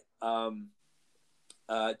that.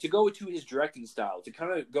 To go to his directing style, to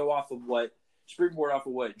kind of go springboard off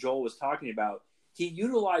of what Joel was talking about, he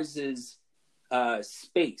utilizes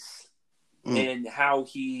space and how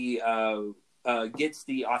he gets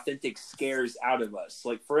the authentic scares out of us.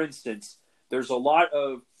 For instance, there's a lot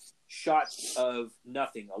of shots of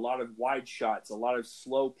nothing, a lot of wide shots, a lot of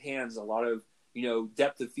slow pans, a lot of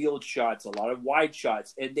depth of field shots, a lot of wide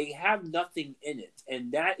shots, and they have nothing in it.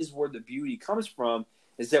 And that is where the beauty comes from,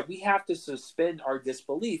 is that we have to suspend our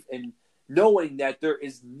disbelief in knowing that there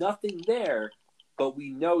is nothing there, but we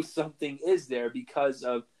know something is there because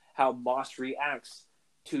of how Moss reacts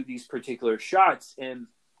to these particular shots. And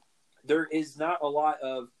there is not a lot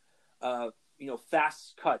of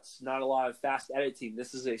fast cuts, not a lot of fast editing.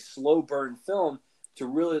 This is a slow burn film to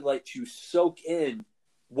really let you soak in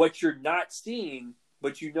what you're not seeing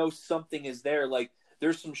but you know something is there. Like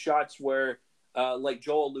there's some shots where, like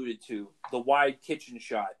Joel alluded to, the wide kitchen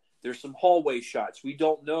shot. There's some hallway shots. We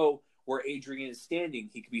don't know where Adrian is standing.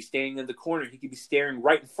 He could be standing in the corner. He could be staring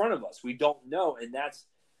right in front of us. We don't know, and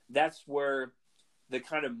that's where the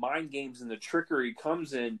kind of mind games and the trickery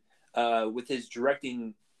comes in with his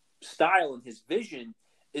directing style and his vision.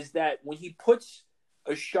 Is that when he puts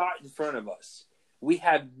a shot in front of us, we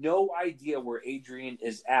have no idea where Adrian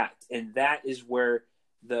is at, and that is where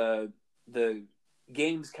the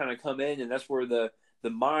games kind of come in, and that's where the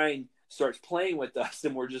mind starts playing with us,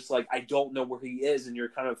 and we're just like, I don't know where he is, and you're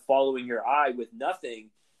kind of following your eye with nothing,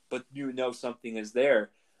 but you know something is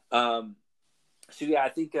there. So yeah, I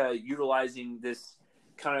think utilizing this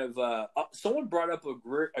kind of someone brought up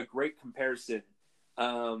a great comparison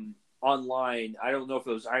online. I don't know if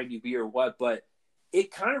it was IMDb or what, but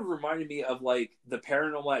it kind of reminded me of like the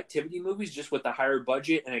Paranormal Activity movies, just with a higher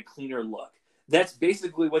budget and a cleaner look. That's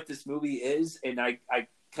basically what this movie is, and I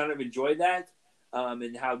kind of enjoy that,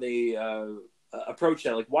 and how they approach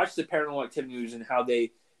that. Like, watch the Paranormal Activity movies and how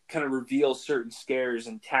they kind of reveal certain scares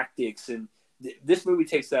and tactics. And this movie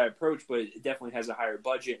takes that approach, but it definitely has a higher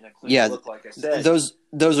budget and a cleaner look, like I said.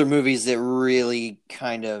 Those are movies that really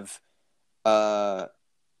kind of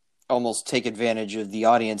almost take advantage of the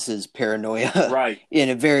audience's paranoia, right, in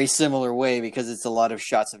a very similar way, because it's a lot of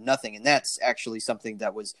shots of nothing. And that's actually something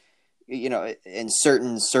that was, you know, in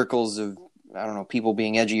certain circles of, I don't know, people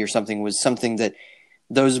being edgy or something, was something that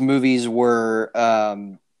those movies were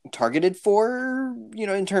targeted for, you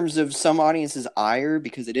know, in terms of some audiences' ire,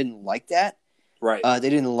 because they didn't like that. Right. They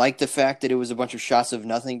didn't like the fact that it was a bunch of shots of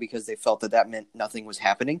nothing, because they felt that meant nothing was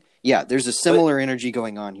happening. Yeah, there's a similar energy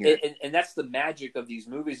going on here. And that's the magic of these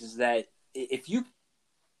movies, is that if you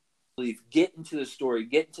get into the story,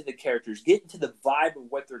 get into the characters, get into the vibe of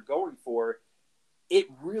what they're going for, it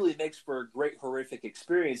really makes for a great horrific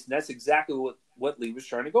experience. And that's exactly what Lee was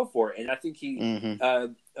trying to go for. And I think he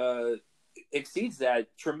exceeds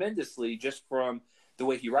that tremendously, just from the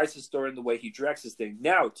way he writes his story and the way he directs his thing.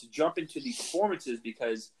 Now, to jump into the performances,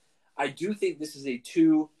 because I do think this is a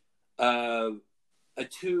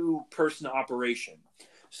two-person operation.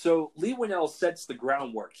 So Leigh Whannell sets the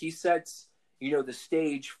groundwork. He sets, you know, the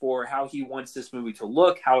stage for how he wants this movie to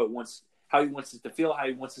look, how he wants it to feel, how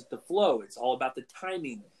he wants it to flow. It's all about the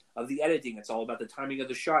timing of the editing. It's all about the timing of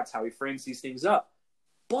the shots, how he frames these things up.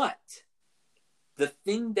 But the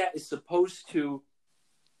thing that is supposed to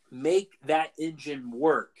make that engine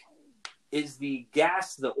work is the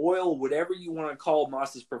gas, the oil, whatever you want to call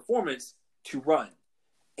Moss's performance, to run.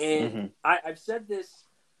 And I've said this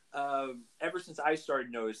ever since I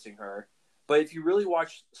started noticing her, but if you really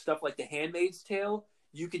watch stuff like The Handmaid's Tale,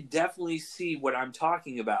 you can definitely see what I'm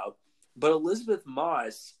talking about. But Elisabeth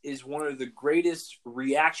Moss is one of the greatest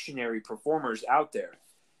reactionary performers out there.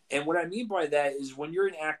 And what I mean by that is, when you're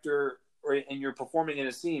an actor and you're performing in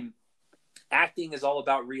a scene, acting is all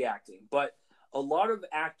about reacting. But a lot of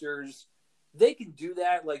actors, they can do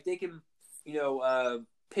that. Like, they can, you know,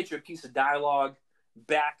 pitch a piece of dialogue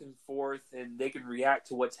back and forth, and they can react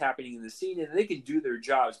to what's happening in the scene, and they can do their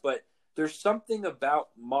jobs. But there's something about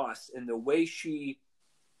Moss and the way she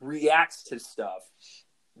reacts to stuff,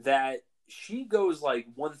 that she goes like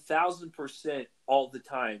 1,000% all the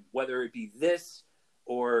time, whether it be this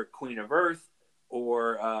or Queen of Earth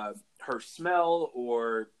or Her Smell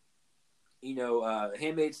or, you know,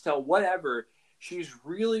 Handmaid's Tale, whatever. She's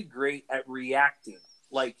really great at reacting.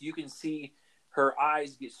 Like, you can see her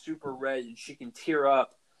eyes get super red and she can tear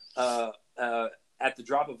up at the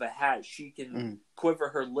drop of a hat. She can quiver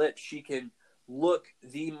her lips. She can look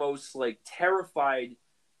the most like terrified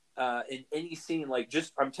in any scene. Like,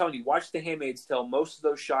 just, I'm telling you, watch The Handmaid's Tale. Most of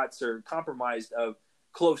those shots are compromised of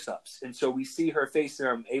close-ups. And so we see her face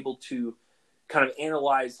there. I'm able to kind of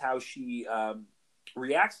analyze how she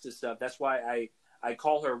reacts to stuff. That's why I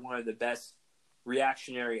call her one of the best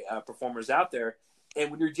reactionary performers out there. And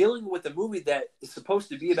when you're dealing with a movie that is supposed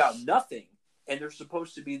to be about nothing, and there's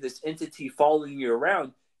supposed to be this entity following you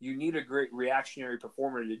around, you need a great reactionary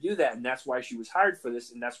performer to do that. And that's why she was hired for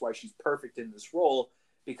this, and that's why she's perfect in this role,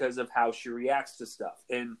 because of how she reacts to stuff.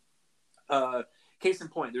 And case in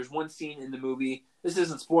point, there's one scene in the movie, this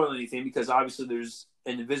doesn't spoil anything because obviously there's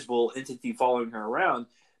an invisible entity following her around,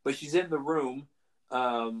 but she's in the room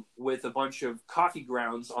with a bunch of coffee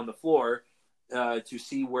grounds on the floor to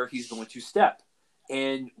see where he's going to step.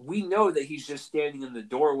 And we know that he's just standing in the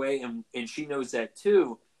doorway, and she knows that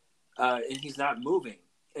too, and he's not moving.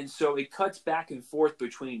 And so it cuts back and forth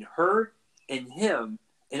between her and him,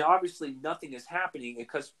 and obviously nothing is happening. It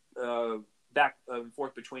cuts back and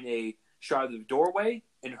forth between a shot of the doorway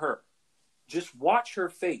and her. Just watch her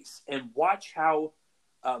face and watch how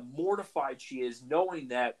mortified she is, knowing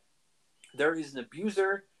that there is an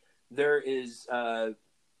abuser, there is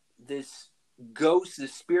this ghost,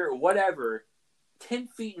 this spirit, whatever, 10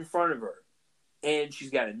 feet in front of her. And she's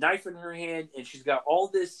got a knife in her hand, and she's got all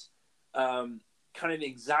this kind of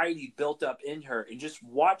anxiety built up in her. And just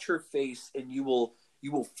watch her face, and you will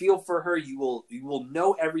feel for her. You will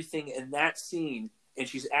know everything in that scene, and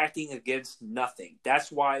she's acting against nothing.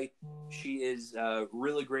 That's why she is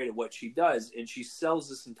really great at what she does, and she sells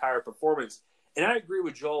this entire performance. And I agree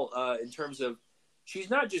with Joel in terms of she's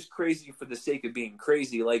not just crazy for the sake of being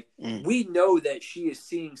crazy. Like, we know that she is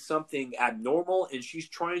seeing something abnormal, and she's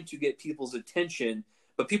trying to get people's attention,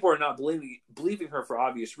 but people are not believing her for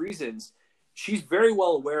obvious reasons. She's very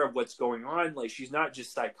well aware of what's going on. Like, she's not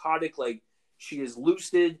just psychotic. Like, she is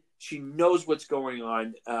lucid. She knows what's going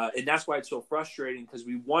on, and that's why it's so frustrating, because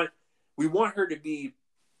we want her to be,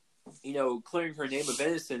 clearing her name of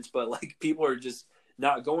innocence, but like people are just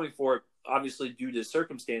not going for it, obviously due to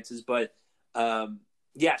circumstances. But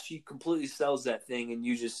yeah, she completely sells that thing, and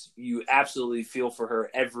you absolutely feel for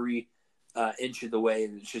her every inch of the way,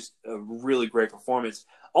 and it's just a really great performance.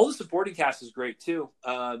 All the supporting cast is great too.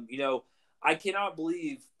 I cannot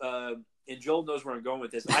believe. And Joel knows where I'm going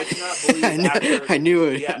with this. I cannot believe I knew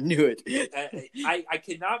it. Yeah, I knew it. I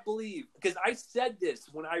cannot believe, because I said this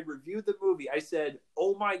when I reviewed the movie. I said,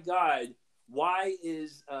 "Oh my God, why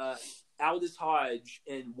is Aldous Hodge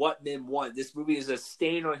in What Men Want? This movie is a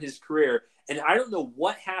stain on his career." And I don't know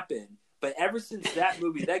what happened, but ever since that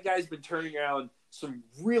movie, that guy's been turning around some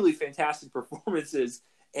really fantastic performances,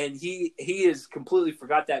 and he has completely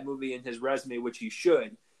forgot that movie in his resume, which he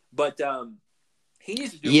should. But he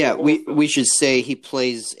needs to do. Yeah, we should say he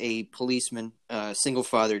plays a policeman, single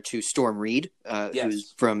father to Storm Reed,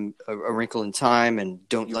 who's from A Wrinkle in Time and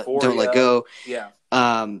Don't Let Go. Yeah.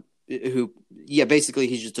 Basically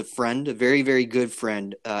he's just a friend, a very, very good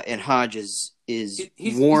friend. And Hodge is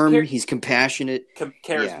warm. He's compassionate,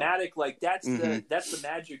 charismatic. Yeah. Like that's the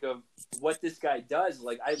magic of what this guy does.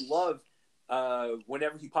 Like, I love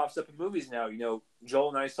whenever he pops up in movies now. Joel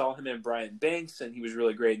and I saw him in Brian Banks, and he was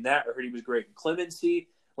really great in that. I heard he was great in Clemency.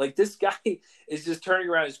 Like, this guy is just turning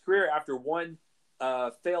around his career after one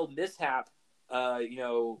failed mishap,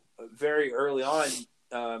 very early on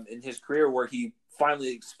in his career, where he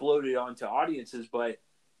finally exploded onto audiences. But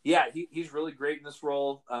yeah, he's really great in this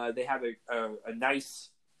role. They have a nice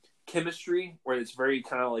chemistry where it's very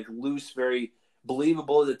kind of like loose, very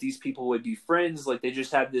believable that these people would be friends. Like, they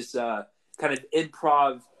just have this kind of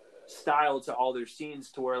improv style to all their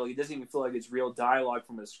scenes, to where like it doesn't even feel like it's real dialogue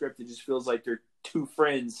from a script. It just feels like they're two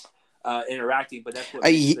friends interacting. But that's what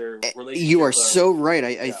makes their relationship. You are so right.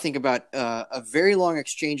 I think about a very long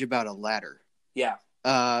exchange about a ladder. Yeah.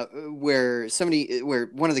 Where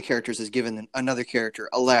one of the characters has given another character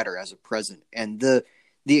a ladder as a present, and the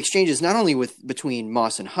exchange is not only between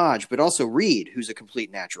Moss and Hodge, but also Reed, who's a complete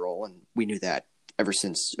natural, and we knew that ever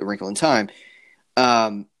since A Wrinkle in Time.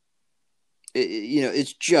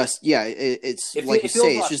 It's just it's like you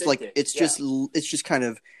say, it's just like it's just kind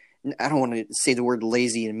of, I don't want to say the word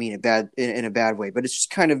lazy and mean it in a bad way, but it's just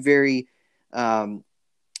kind of very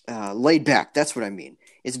laid back. That's what I mean.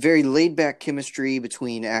 It's very laid back chemistry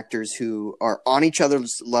between actors who are on each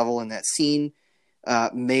other's level in that scene.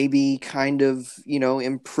 Maybe kind of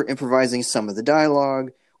improvising some of the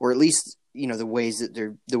dialogue, or at least the way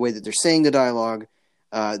that they're saying the dialogue.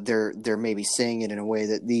 They're maybe saying it in a way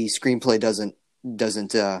that the screenplay doesn't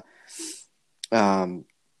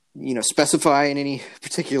specify in any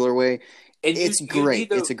particular way. And it's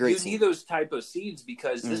great. It's a great scene. You need those type of scenes,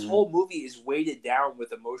 because this whole movie is weighted down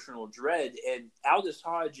with emotional dread. And Aldous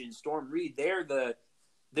Hodge and Storm Reed, they're the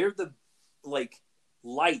like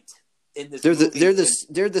light in this movie.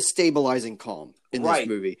 They're the stabilizing calm in this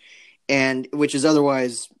movie, and which is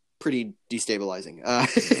otherwise pretty destabilizing,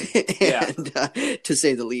 to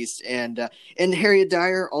say the least. And Harriet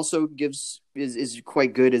Dyer also is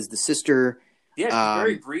quite good as the sister. Yeah, she's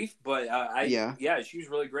very brief, but she was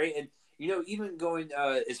really great. And even going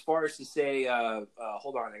as far as to say,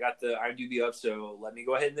 hold on, I got the IMDb up, so let me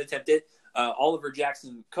go ahead and attempt it. Oliver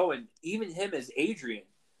Jackson Cohen, even him as Adrian,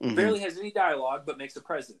 barely has any dialogue, but makes a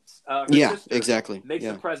presence. Exactly. Makes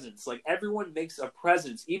a presence. Like, everyone makes a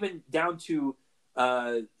presence, even down to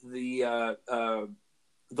the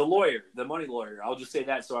lawyer, the money lawyer. I'll just say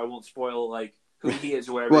that so I won't spoil like who he is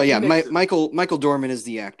or whatever. Well, yeah, Michael Dorman is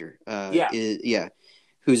the actor.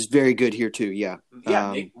 Who's very good here too. Yeah.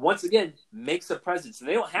 Once again, makes a presence, and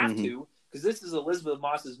they don't have to, because this is Elizabeth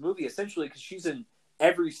Moss's movie essentially, because she's in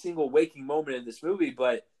every single waking moment in this movie,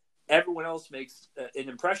 but everyone else makes an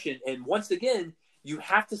impression. And once again, you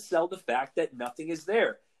have to sell the fact that nothing is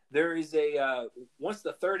there. there is once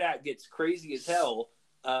the third act gets crazy as hell,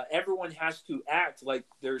 everyone has to act like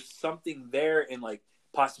there's something there and like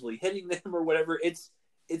possibly hitting them or whatever. It's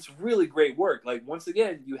really great work. Like, once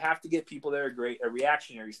again, you have to get people that are great at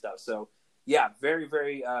reactionary stuff. So yeah, very,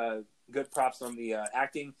 very good props on the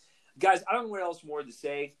acting. Guys, I don't know what else more to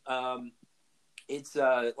say. It's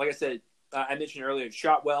like I said, I mentioned earlier, it's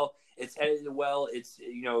shot well, it's edited well, it's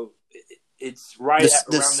it's right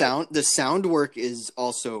the sound work is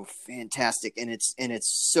also fantastic, and it's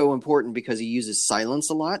so important because he uses silence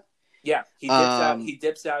a lot. Yeah, he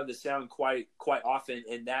dips out of the sound quite often,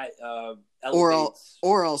 and that elevates.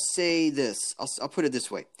 Or I'll say this. I'll put it this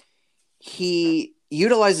way. He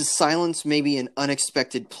utilizes silence maybe in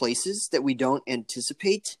unexpected places that we don't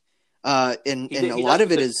anticipate. And a lot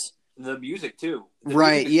of it is the music too.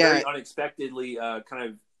 Right, music is very unexpectedly kind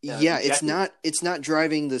of it's not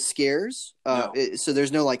driving the scares. No. So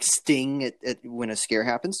there's no like sting at when a scare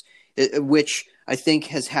happens, which I think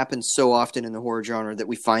has happened so often in the horror genre that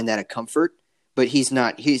we find that a comfort. But he's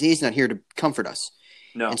not here to comfort us.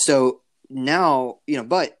 No. And so now,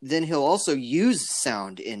 but then he'll also use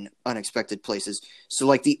sound in unexpected places. So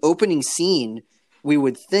like the opening scene, we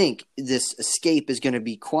would think this escape is going to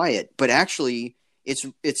be quiet, but actually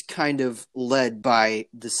it's kind of led by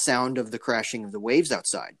the sound of the crashing of the waves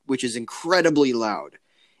outside, which is incredibly loud.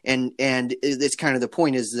 And it's kind of the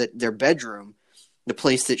point is that their bedroom, the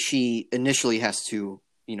place that she initially has to,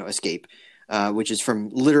 escape, which is from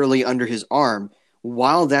literally under his arm.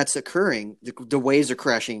 While that's occurring, the waves are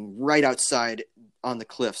crashing right outside on the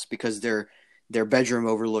cliffs because their bedroom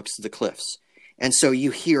overlooks the cliffs. And so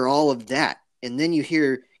you hear all of that. And then you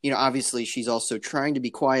hear, obviously she's also trying to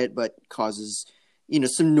be quiet, but causes,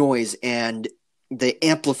 some noise, and they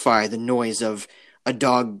amplify the noise of a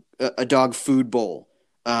dog food bowl,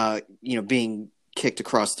 being kicked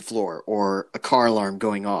across the floor, or a car alarm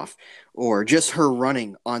going off, or just her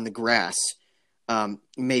running on the grass.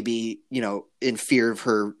 Maybe, in fear of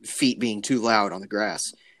her feet being too loud on the grass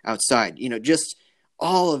outside, just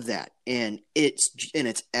all of that. And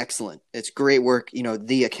it's excellent. It's great work.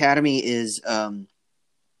 The Academy is,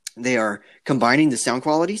 they are combining the sound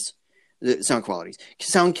categories,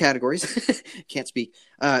 can't speak,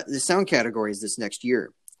 the sound categories this next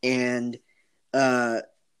year. And,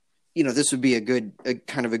 this would be a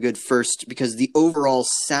good first, because the overall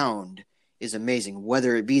sound is amazing,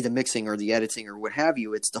 whether it be the mixing or the editing or what have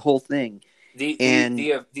you. It's the whole thing.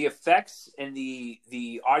 The effects and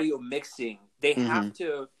the audio mixing, they have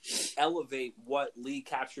to elevate what Lee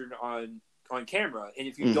captured on camera, and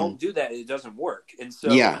if you don't do that, it doesn't work. And so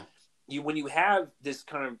when you have this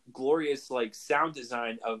kind of glorious like sound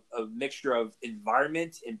design of a mixture of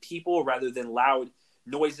environment and people rather than loud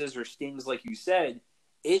noises or stings, like you said,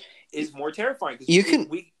 it is more terrifying.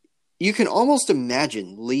 You can almost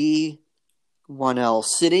imagine Lee Whannell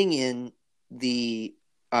sitting in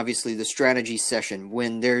obviously the strategy session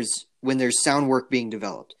when there's sound work being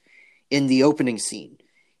developed in the opening scene,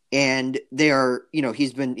 and they are,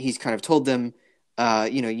 he's kind of told them,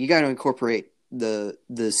 you got to incorporate the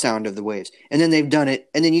sound of the waves, and then they've done it,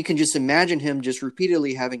 and then you can just imagine him just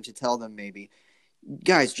repeatedly having to tell them, maybe,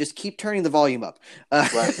 guys, just keep turning the volume up,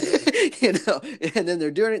 right. And then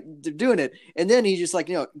they're doing it, and then he's just like,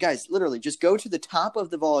 guys, literally just go to the top of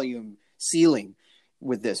the volume ceiling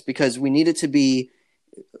with this, because we need it to be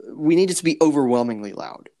overwhelmingly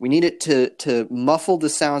loud. We need it to muffle the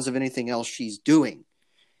sounds of anything else she's doing.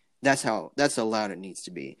 That's how loud it needs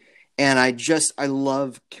to be. And I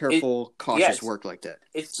love careful, cautious work like that.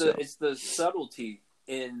 It's the subtlety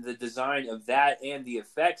in the design of that and the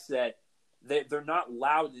effects that they're not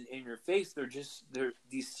loud in your face. They're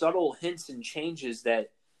these subtle hints and changes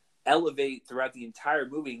that elevate throughout the entire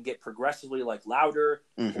movie and get progressively like louder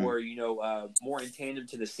or more in tandem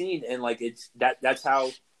to the scene, and like that's how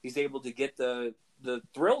he's able to get the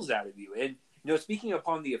thrills out of you. And speaking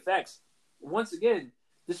upon the effects, once again,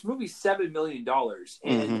 this movie's $7 million,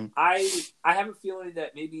 and I have a feeling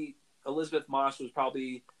that maybe Elizabeth Moss was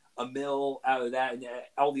probably $1 million out of that, and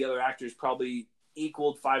all the other actors probably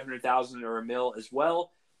equaled 500,000 or $1 million as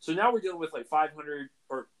well. So now we're dealing with like 500,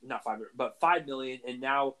 or not 500, but 5 million, and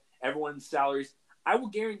now everyone's salaries. I will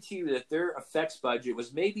guarantee you that their effects budget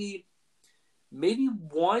was maybe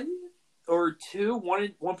 1 or 2,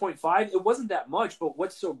 1.5. It wasn't that much, but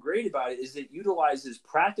what's so great about it is it utilizes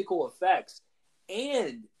practical effects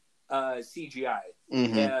and CGI.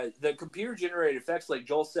 The computer generated effects, like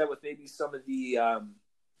Joel said, with maybe some of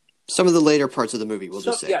the later parts of the movie. We'll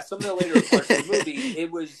just say, some of the later parts of the movie.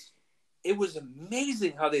 It was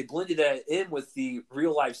amazing how they blended that in with the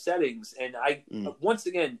real life settings. And once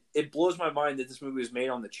again, it blows my mind that this movie was made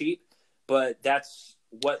on the cheap, but that's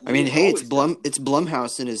what I Lee mean, has hey, always done. It's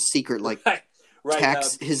Blumhouse and his secret Right.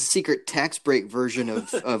 his secret tax break version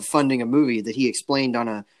of funding a movie that he explained on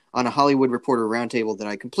a Hollywood Reporter roundtable that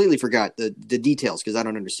I completely forgot the details because I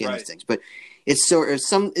don't understand these Right. things. But it's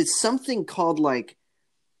something called like,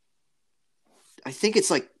 I think it's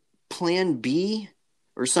like Plan B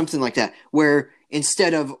or something like that, where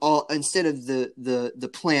instead of the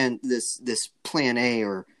plan, this Plan A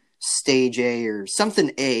or Stage A or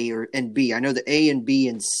something A or and B. I know the A and B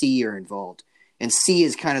and C are involved, and C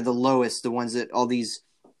is kind of the lowest, the ones that all these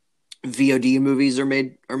VOD movies are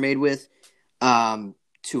made with,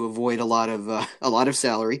 to avoid a lot of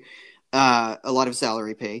salary, a lot of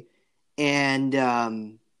salary pay, and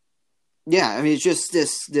yeah, I mean, it's just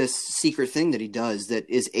this secret thing that he does that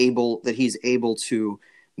he's able to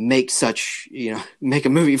make such, make a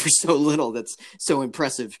movie for so little that's so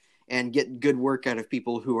impressive and get good work out of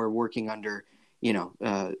people who are working under,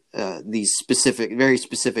 these very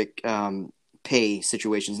specific pay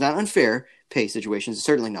situations. Not unfair pay situations,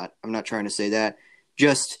 certainly not. I'm not trying to say that.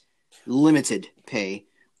 Just limited pay.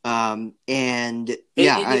 And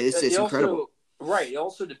yeah, it's incredible. Also, right. It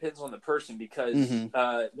also depends on the person because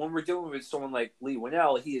when we're dealing with someone like Leigh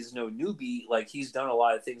Whannell, he is no newbie. Like he's done a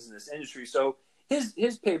lot of things in this industry, so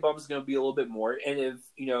his pay bump is going to be a little bit more. And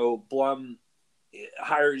if Blum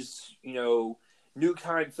hires new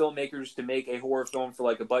kind filmmakers to make a horror film for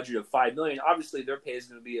like a budget of $5 million, obviously their pay is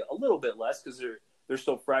going to be a little bit less because they're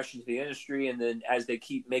still fresh into the industry. And then as they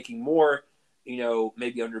keep making more,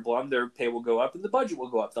 maybe under Blum, their pay will go up and the budget will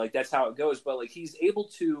go up. Like that's how it goes. But like he's able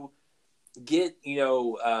to get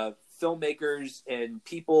filmmakers and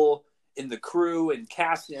people in the crew and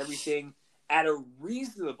cast and everything at a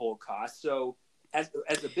reasonable cost. So as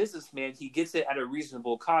a businessman, he gets it at a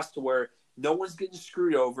reasonable cost to where no one's getting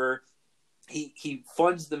screwed over. He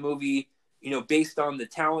funds the movie, based on the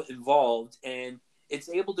talent involved, and it's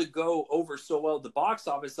able to go over so well at the box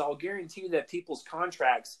office. I'll guarantee you that people's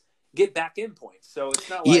contracts get back in points. So it's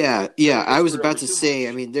not like yeah. I was about to say.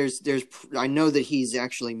 I mean, there's. I know that he's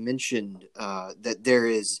actually mentioned that there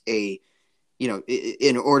is a,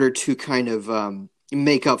 in order to kind of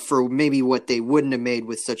make up for maybe what they wouldn't have made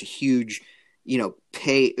with such a huge,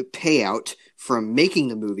 payout from making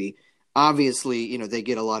the movie. Obviously, they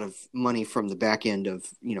get a lot of money from the back end of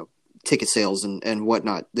ticket sales and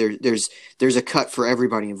whatnot. There's a cut for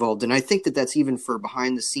everybody involved, and I think that's even for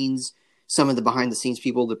behind the scenes. Some of the behind the scenes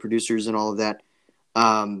people, the producers and all of that,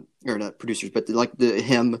 or not producers, but like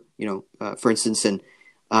him, for instance, and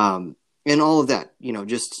all of that,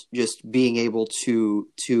 just being able to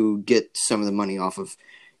get some of the money off of,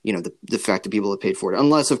 the fact that people have paid for it,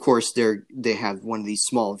 unless of course they have one of these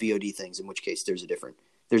small VOD things, in which case there's a different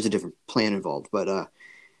plan involved. But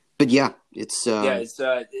yeah, it's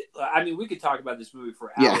I mean, we could talk about this movie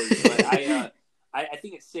for hours, but I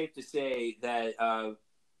think it's safe to say that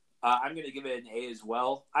I'm going to give it an A as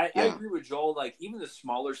well. I agree with Joel. Like even the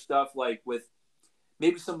smaller stuff, like with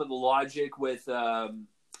maybe some of the logic with,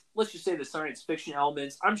 let's just say the science fiction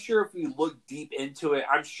elements. I'm sure if we look deep into it,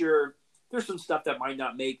 I'm sure there's some stuff that might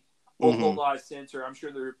not make a whole lot of sense, or I'm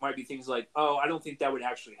sure there might be things like, oh, I don't think that would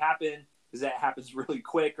actually happen because that happens really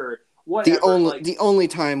quick, or whatever. The only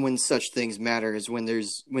time when such things matter is when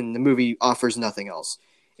the movie offers nothing else,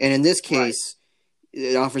 and in this case,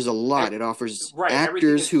 it offers a lot. It offers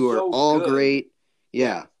actors who are all good. Great.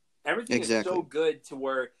 Yeah. Everything is so good to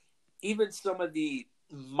where even some of the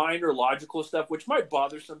minor logical stuff, which might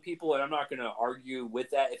bother some people, and I'm not going to argue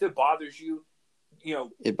with that. If it bothers you,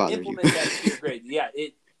 it bothers implement you. that to your grade. Yeah,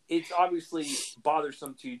 it's obviously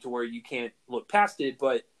bothersome to you to where you can't look past it.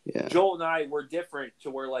 But Joel and I were different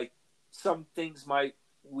to where like some things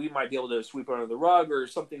we might be able to sweep under the rug, or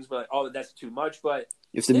some things like, oh, that's too much. But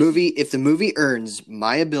if the movie earns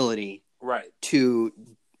my ability to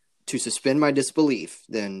suspend my disbelief,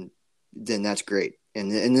 then that's great. And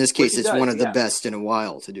in this case, it's one of the best in a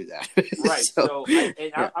while to do that. Right. So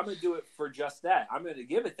I'm going to do it for just that. I'm going to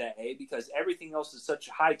give it that A because everything else is such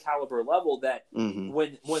a high caliber level that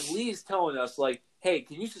when Lee is telling us like, hey,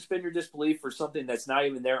 can you suspend your disbelief for something that's not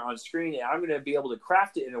even there on screen? And I'm going to be able to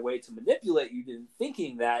craft it in a way to manipulate you into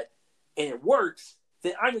thinking that, and it works,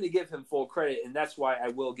 then I'm going to give him full credit. And that's why I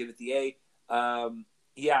will give it the A. I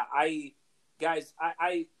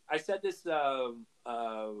said this,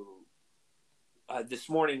 this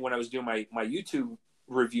morning when I was doing my YouTube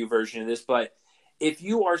review version of this, but if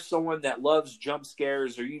you are someone that loves jump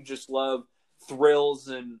scares or you just love thrills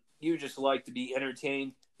and you just like to be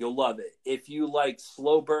entertained, you'll love it. If you like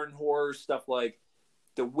slow burn horror, stuff like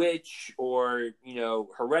The Witch or,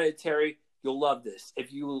 Hereditary, you'll love this.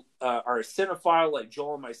 If you are a cinephile like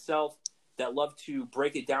Joel and myself that love to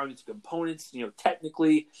break it down into components,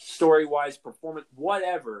 technically, story-wise, performance,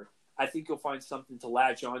 whatever, I think you'll find something to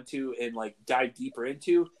latch onto and like dive deeper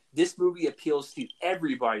into. This movie appeals to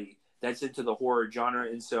everybody that's into the horror genre,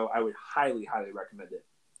 and so I would highly, highly recommend it.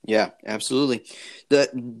 Yeah, absolutely.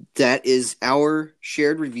 That is our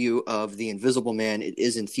shared review of The Invisible Man. It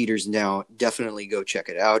is in theaters now. Definitely go check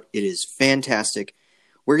it out. It is fantastic.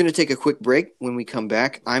 We're going to take a quick break. When we come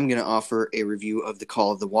back, I'm going to offer a review of The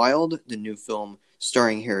Call of the Wild, the new film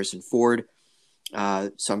starring Harrison Ford.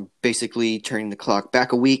 So I'm basically turning the clock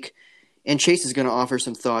back a week. And Chase is going to offer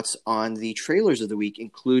some thoughts on the trailers of the week,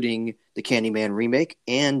 including the Candyman remake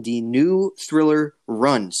and the new thriller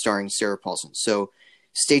Run starring Sarah Paulson. So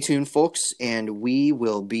stay tuned, folks, and we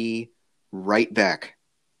will be right back.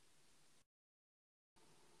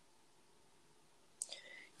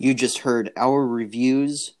 You just heard our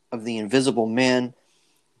reviews of The Invisible Man.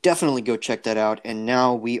 Definitely go check that out. And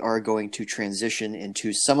now we are going to transition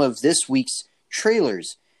into some of this week's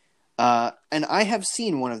trailers. And I have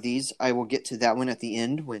seen one of these. I will get to that one at the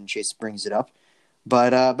end when Chase brings it up.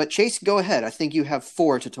 But Chase, go ahead. I think you have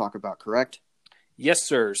 4 to talk about, correct? Yes,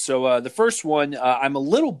 sir. So the first one, I'm a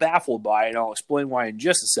little baffled by, and I'll explain why in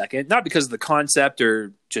just a second. Not because of the concept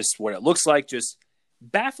or just what it looks like, just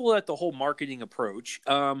baffled at the whole marketing approach.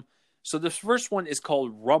 So the first one is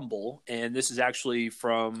called Rumble, and this is actually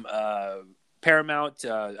from Paramount.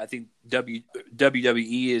 I think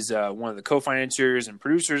WWE is one of the co-financiers and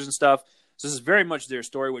producers and stuff. So this is very much their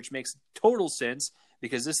story, which makes total sense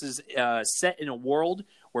because this is set in a world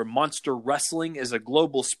where monster wrestling is a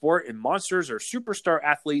global sport and monsters are superstar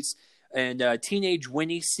athletes. And teenage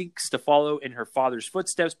Winnie seeks to follow in her father's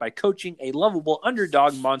footsteps by coaching a lovable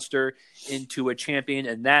underdog monster into a champion.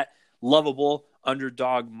 And that lovable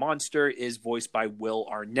underdog monster is voiced by Will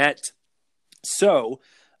Arnett. So,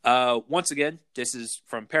 once again, this is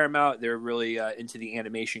from Paramount. They're really into the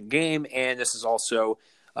animation game. And this is also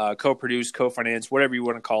co-produced, co-financed, whatever you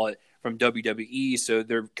want to call it, from WWE. So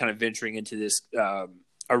they're kind of venturing into this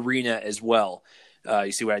arena as well.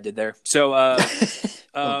 You see what I did there? So,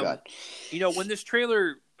 Oh, God. When this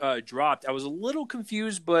trailer dropped, I was a little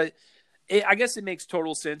confused, but I guess it makes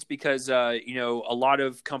total sense because, a lot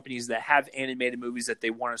of companies that have animated movies that they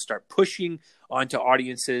want to start pushing onto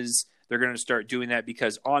audiences, they're going to start doing that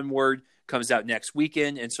because Onward comes out next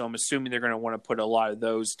weekend. And so I'm assuming they're going to want to put a lot of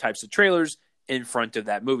those types of trailers in front of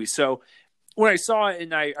that movie. So when I saw it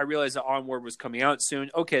and I realized that Onward was coming out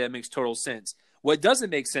soon, okay, that makes total sense. What doesn't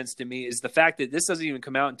make sense to me is the fact that this doesn't even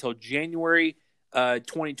come out until January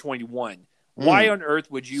 2021. Why on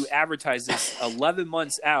earth would you advertise this 11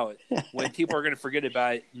 months out when people are going to forget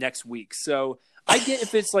about it next week? So I get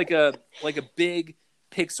if it's like a big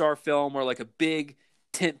Pixar film or like a big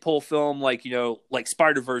tentpole film, like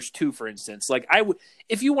Spider-Verse 2, for instance. Like I would,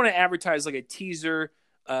 if you want to advertise like a teaser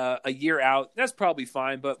a year out, that's probably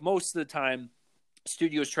fine. But most of the time,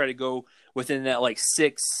 studios try to go within that like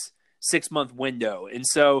six-month window. And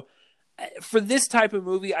so for this type of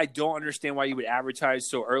movie, I don't understand why you would advertise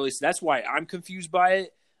so early. So that's why I'm confused by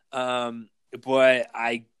it. But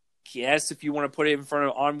I guess if you want to put it in front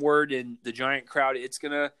of Onward and the giant crowd it's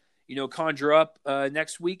going to, conjure up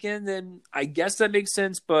next weekend, then I guess that makes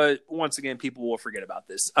sense. But once again, people will forget about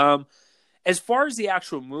this. As far as the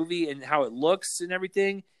actual movie and how it looks and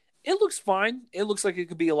everything, it looks fine. It looks like it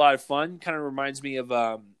could be a lot of fun. Kind of reminds me of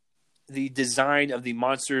the design of the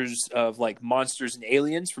monsters of like Monsters and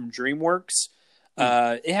Aliens from DreamWorks.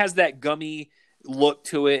 It has that gummy look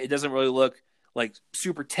to it. It doesn't really look like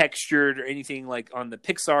super textured or anything like on the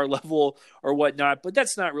Pixar level or whatnot, but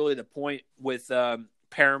that's not really the point with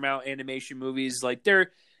Paramount animation movies. Like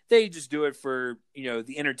they just do it for,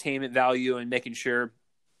 the entertainment value and making sure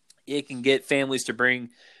it can get families to bring,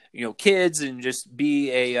 kids and just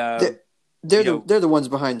be a, they're the ones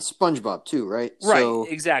behind SpongeBob too, right? Right, so,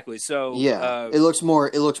 exactly. So yeah, it looks more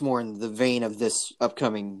in the vein of this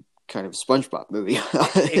upcoming kind of SpongeBob movie.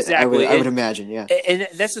 Exactly. I would imagine, yeah. And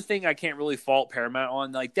that's the thing I can't really fault Paramount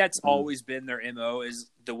on. Like that's always been their MO is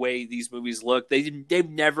the way these movies look. They've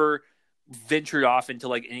never ventured off into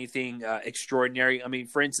like anything extraordinary. I mean,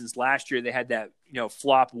 for instance, last year they had that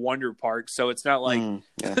flop Wonder Park, so it's not like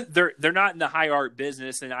they're not in the high art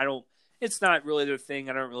business, and it's not really their thing.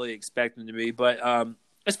 I don't really expect them to be. But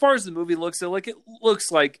as far as the movie looks, it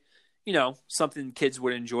looks like something kids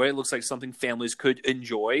would enjoy. It looks like something families could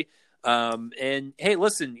enjoy. And hey,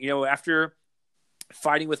 listen, after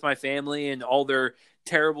fighting with my family and all their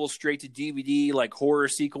terrible straight to DVD like horror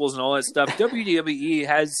sequels and all that stuff, WWE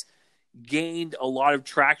has gained a lot of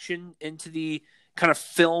traction into the kind of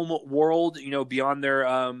film world, beyond their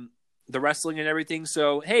the wrestling and everything.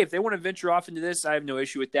 So hey, if they want to venture off into this, I have no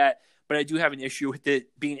issue with that. but I do have an issue with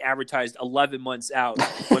it being advertised 11 months out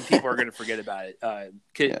when people are going to forget about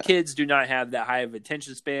it. Kids do not have that high of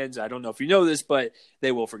attention spans. I don't know if you know this, but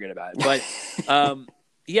they will forget about it. But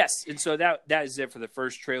yes, and so that is it for the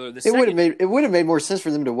first trailer. It would have made more sense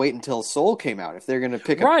for them to wait until Soul came out if they're going to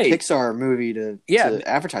pick a Pixar movie to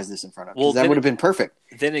advertise this in front of. Because that would have been perfect.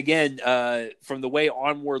 Then again, from the way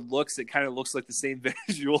Onward looks, it kind of looks like the same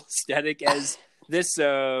visual aesthetic as this.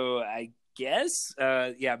 So I guess,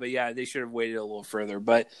 but they should have waited a little further.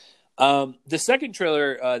 But the second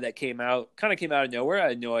trailer that came out of nowhere. I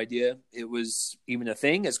had no idea it was even a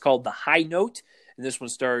thing. It's called The High Note. And this one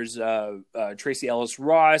stars Tracy Ellis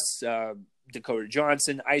Ross, Dakota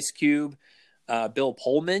Johnson, Ice Cube, Bill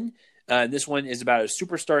Pullman. This one is about a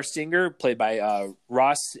superstar singer played by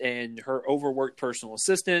Ross and her overworked personal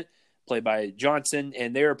assistant played by Johnson.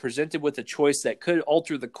 And they are presented with a choice that could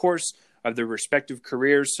alter the course of their respective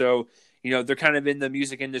careers. So, they're kind of in the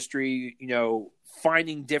music industry,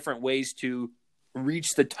 finding different ways to reach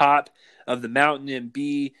the top of the mountain and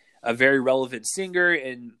be a very relevant singer.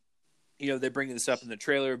 And they bring this up in the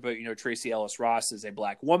trailer, but, Tracy Ellis Ross is a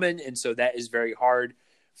black woman. And so that is very hard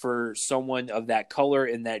for someone of that color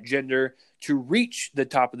and that gender to reach the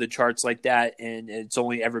top of the charts like that. And it's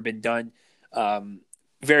only ever been done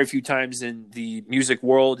very few times in the music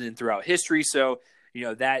world and throughout history. So,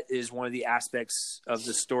 that is one of the aspects of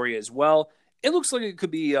the story as well. It looks like it could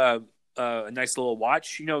be a nice little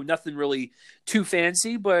watch. Nothing really too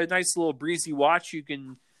fancy, but a nice little breezy watch you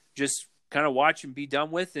can just kind of watch and be done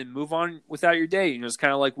with and move on without your day. It's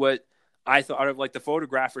kind of like what I thought of like The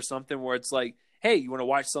Photograph or something, where it's like, hey, you want to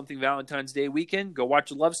watch something Valentine's Day weekend, go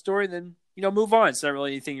watch a love story, then, move on. It's not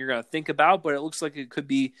really anything you're going to think about, but it looks like it could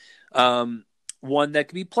be one that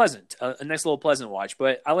could be pleasant, a nice little pleasant watch.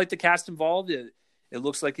 But I like the cast involved. It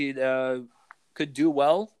looks like it could do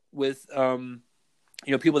well with,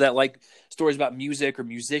 people that like stories about music or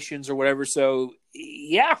musicians or whatever. So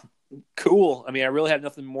yeah, cool. I mean, I really have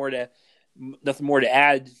nothing more to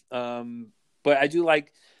add. But I do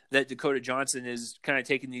like that Dakota Johnson is kind of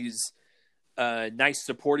taking these nice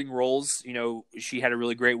supporting roles. She had a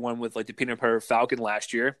really great one with like the Peanut Butter Falcon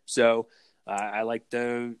last year. So I like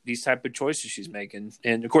these type of choices she's making.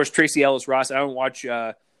 And of course, Tracy Ellis Ross, I don't watch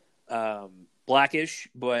Blackish,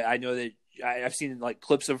 but I know that I've seen like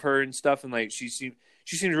clips of her and stuff. And like, she seems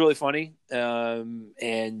really funny.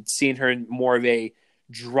 And seeing her in more of a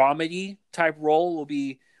dramedy type role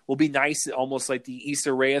will be nice, almost like the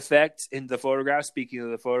Issa Rae effect in The Photograph. Speaking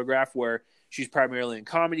of The Photograph, where she's primarily in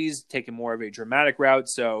comedies, taking more of a dramatic route.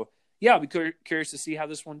 So yeah, I'll be curious to see how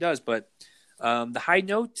this one does. But The High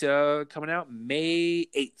Note coming out May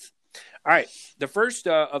 8th. All right, the first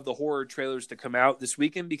of the horror trailers to come out this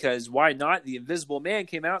weekend, because why not? The Invisible Man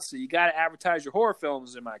came out, so you got to advertise your horror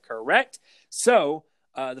films. Am I correct? So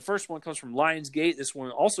the first one comes from Lionsgate. This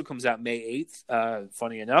one also comes out May 8th,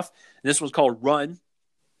 funny enough. And this one's called Run.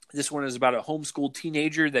 This one is about a homeschooled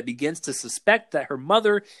teenager that begins to suspect that her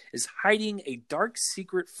mother is hiding a dark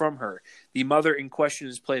secret from her. The mother in question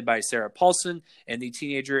is played by Sarah Paulson, and the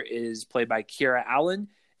teenager is played by Kiera Allen.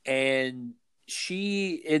 And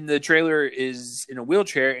she, in the trailer, is in a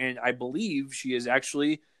wheelchair, and I believe she is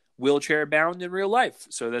actually wheelchair bound in real life.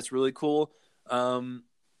 So that's really cool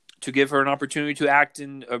to give her an opportunity to act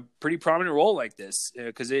in a pretty prominent role like this,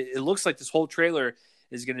 because it looks like this whole trailer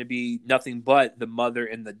is going to be nothing but the mother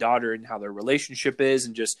and the daughter and how their relationship is,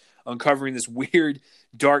 and just uncovering this weird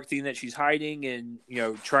dark thing that she's hiding, and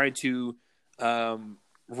trying to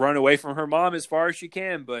run away from her mom as far as she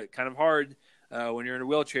can, but kind of hard when you're in a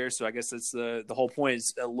wheelchair. So I guess that's the whole point.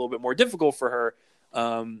 Is a little bit more difficult for her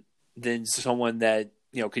than someone that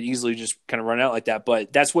could easily just kind of run out like that.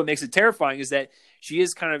 But that's what makes it terrifying, is that she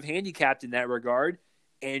is kind of handicapped in that regard,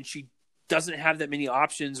 and she doesn't have that many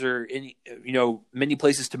options or any many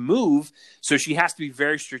places to move. So she has to be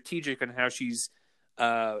very strategic on how she's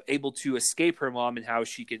able to escape her mom and how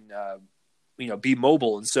she can be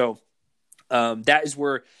mobile. And so that is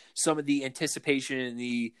where some of the anticipation and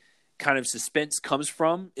the kind of suspense comes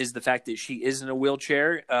from, is the fact that she is in a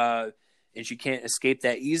wheelchair and she can't escape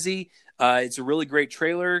that easy. It's a really great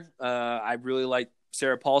trailer. I really like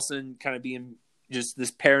Sarah Paulson kind of being just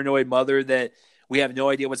this paranoid mother that we have no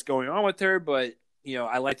idea what's going on with her, but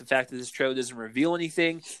I like the fact that this trailer doesn't reveal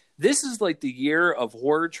anything. This is like the year of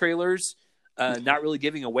horror trailers, not really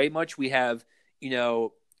giving away much. We have,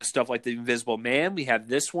 stuff like The Invisible Man. We have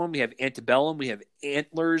this one. We have Antebellum. We have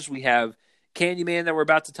Antlers. We have Candyman that we're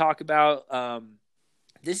about to talk about.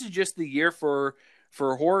 This is just the year for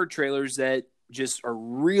horror trailers that just are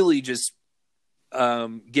really just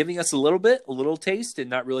giving us a little taste, and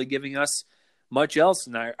not really giving us much else,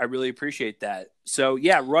 and I really appreciate that. So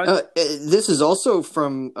yeah, run. This is also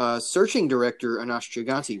from Searching director Anash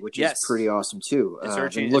Giganti, which is Yes. pretty awesome too.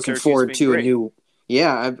 I've been And looking Searching's forward been to great. a new.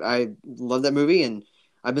 Yeah, I love that movie, and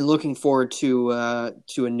I've been looking forward to a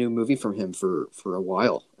new movie from him for a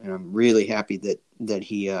while, and I'm really happy that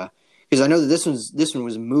he because I know that this one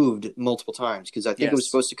was moved multiple times because I think it was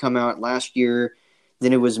supposed to come out last year,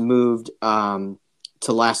 then it was moved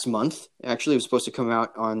to last month. Actually, it was supposed to come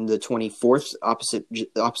out on the 24th, opposite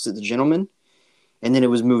The Gentleman, and then it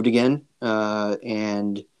was moved again,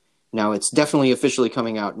 and now it's definitely officially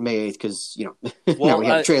coming out May 8th because, now we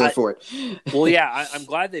have a trailer for it. Well, yeah, I'm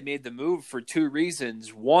glad they made the move for two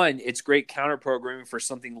reasons. One, it's great counter programming for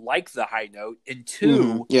something like The High Note. And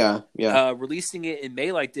two, releasing it in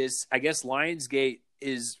May like this, I guess Lionsgate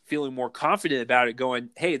is feeling more confident about it, going,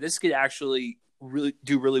 hey, this could actually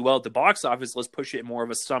do really well at the box office. Let's push it in more of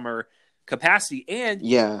a summer capacity. And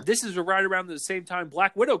this is right around the same time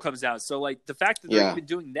Black Widow comes out. So, like, the fact that they're even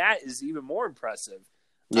doing that is even more impressive.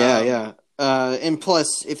 And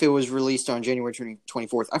plus, if it was released on January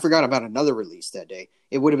 24th, I forgot about another release that day.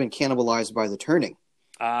 It would have been cannibalized by The Turning,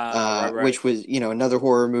 which was, another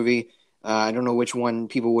horror movie. I don't know which one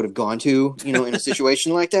people would have gone to, in a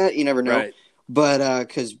situation like that. You never know. Right. But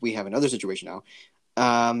because we have another situation now.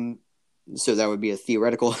 So that would be a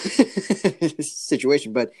theoretical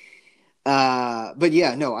situation. But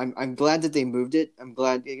yeah, no, I'm glad that they moved it. I'm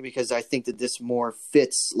glad because I think that this more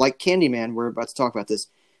fits, like Candyman, we're about to talk about this,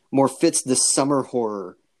 more fits the summer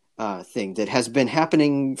horror thing that has been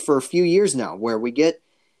happening for a few years now, where we get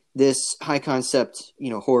this high concept,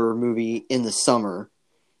 horror movie in the summer,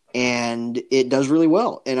 and it does really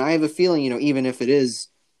well. And I have a feeling, even if it is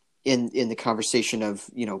in the conversation of,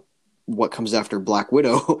 what comes after Black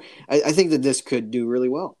Widow, I think that this could do really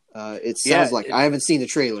well. It sounds I haven't seen the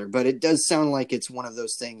trailer, but it does sound like it's one of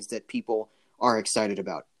those things that people are excited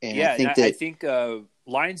about. And I think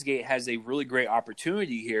Lionsgate has a really great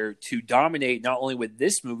opportunity here to dominate not only with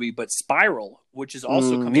this movie, but Spiral, which is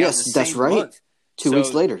also coming out in the same month. 2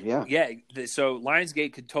 weeks later, So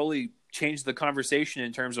Lionsgate could totally change the conversation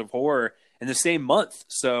in terms of horror in the same month.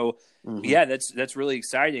 So that's really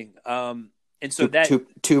exciting. And so that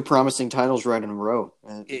two promising titles right in a row.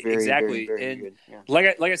 Exactly. Very and good. Yeah.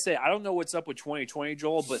 Like I said, I don't know what's up with 2020,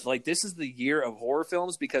 Joel, but like this is the year of horror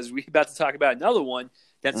films because we're about to talk about another one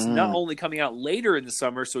that's not only coming out later in the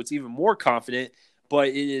summer, so it's even more confident, but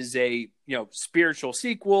it is a spiritual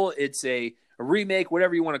sequel. It's a remake,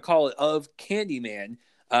 whatever you want to call it, of Candyman.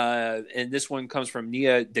 And this one comes from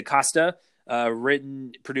Nia DaCosta,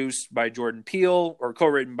 written, produced by Jordan Peele, or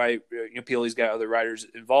co-written by Peele. He's got other writers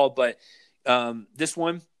involved, but this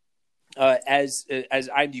one, as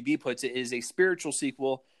IMDb puts it, is a spiritual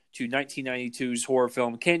sequel to 1992's horror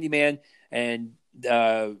film Candyman, and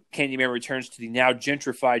Candyman returns to the now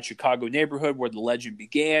gentrified Chicago neighborhood where the legend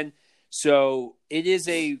began. So it is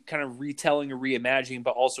a kind of retelling or reimagining,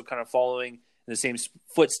 but also kind of following the same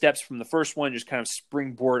footsteps from the first one, just kind of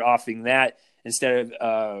springboard offing that instead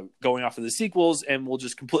of going off of the sequels. And we'll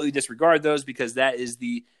just completely disregard those because that is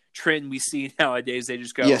the trend we see nowadays. They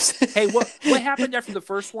just go, hey, what happened after the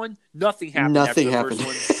first one? Nothing happened after the first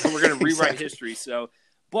one. And we're going to rewrite history. So,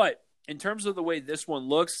 but in terms of the way this one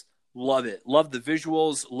looks, love it. Love the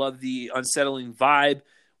visuals. Love the unsettling vibe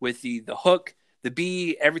with the hook, the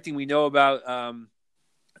bee, everything we know about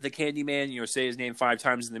the Candyman. Say his name 5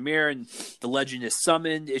 times in the mirror, and the legend is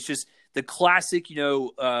summoned. It's just the classic,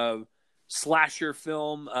 slasher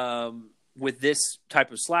film. With this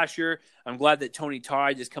type of slasher, I'm glad that Tony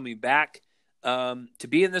Todd is coming back to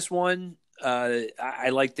be in this one. I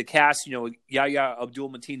like the cast. Yahya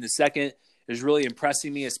Abdul-Mateen II is really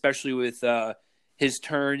impressing me, especially with his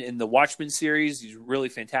turn in the Watchmen series. He's really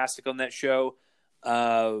fantastic on that show.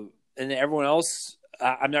 And everyone else,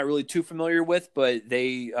 I'm not really too familiar with, but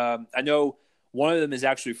I know one of them is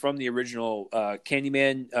actually from the original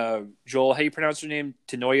Candyman. Joel, how do you pronounce her name?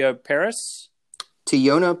 Teyonah Parris?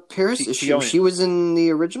 Teyonah Parris? She was in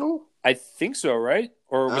the original? I think so, right?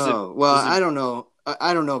 Or was it? Well, I don't know.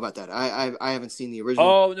 I don't know about that. I haven't seen the original.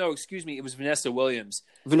 Oh no, excuse me. It was Vanessa Williams.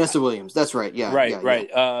 Vanessa Williams. That's right. Yeah. Right.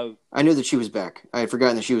 Yeah. I knew that she was back. I had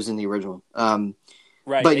forgotten that she was in the original. Right.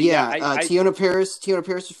 But Teyonah Parris. Teyonah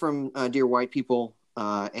Parris is from Dear White People,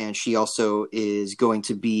 and she also is going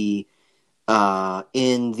to be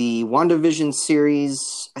in the WandaVision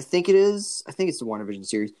series. I think it is. I think it's the WandaVision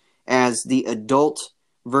series as the adult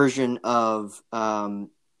version of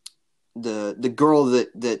the girl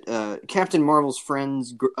that Captain Marvel's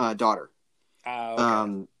friend's daughter.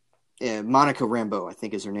 Okay. Monica Rambeau, I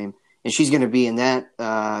think is her name, and she's going to be in that.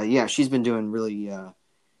 She's been doing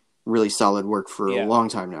really solid work for a long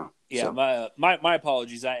time now. Yeah, So my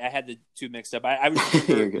apologies. I had the two mixed up. I was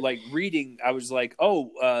remember, like reading. I was like,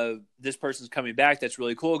 oh, this person's coming back. That's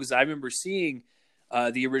really cool because I remember seeing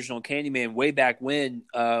the original Candyman way back when.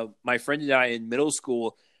 My friend and I in middle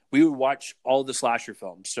school, we would watch all the slasher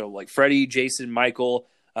films. So like Freddy, Jason, Michael,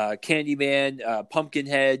 Candyman,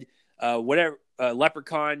 Pumpkinhead, whatever,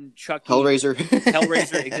 Leprechaun, Chucky,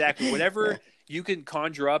 Hellraiser, exactly. Whatever you can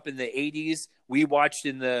conjure up in the 80s, we watched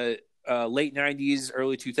in the late 90s,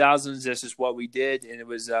 early 2000s. That's just what we did. And it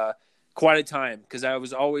was quite a time because I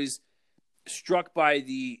was always struck by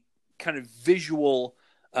the kind of visual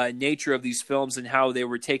nature of these films and how they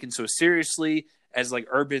were taken so seriously as like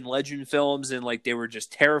urban legend films. And like they were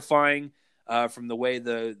just terrifying from the way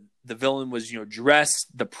the villain was, dressed,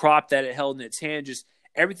 the prop that it held in its hand, just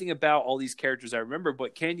everything about all these characters I remember.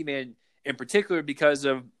 But Candyman in particular, because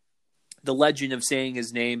of the legend of saying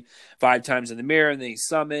his name 5 times in the mirror and then he's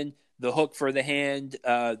summoned, the hook for the hand,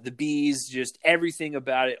 the bees, just everything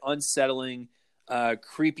about it, unsettling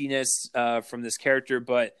creepiness from this character.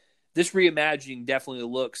 But this reimagining definitely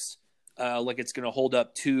looks like it's going to hold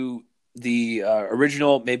up to the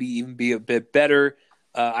original, maybe even be a bit better.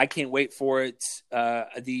 I can't wait for it.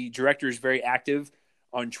 The director is very active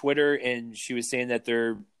on Twitter, and she was saying that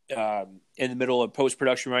they're in the middle of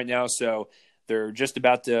post-production right now, so they're just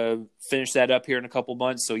about to finish that up here in a couple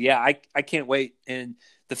months. So, yeah, I can't wait. And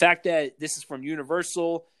the fact that this is from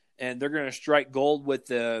Universal and they're going to strike gold with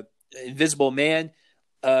the Invisible Man.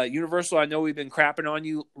 Universal, I know we've been crapping on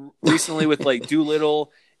you recently with like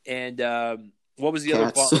Doolittle and what was the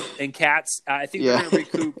Cats. other? And Cats. I think they're going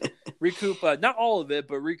to recoup not all of it,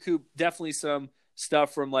 but recoup definitely some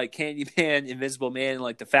stuff from like Candyman, Invisible Man, and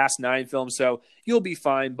like the Fast 9 film. So you'll be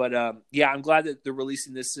fine. But yeah, I'm glad that they're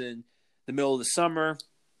releasing this in the middle of the summer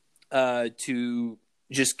to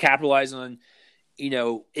just capitalize on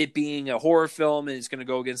it being a horror film, and it's going to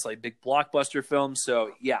go against like big blockbuster films.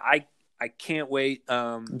 So yeah, I can't wait.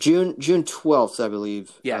 June 12th, I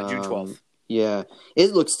believe. Yeah, June 12th. Yeah,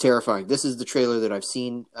 it looks terrifying. This is the trailer that I've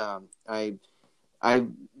seen. I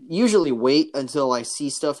usually wait until I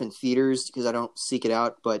see stuff in theaters because I don't seek it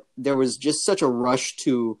out. But there was just such a rush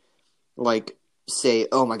to like say,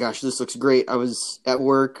 "Oh my gosh, this looks great." I was at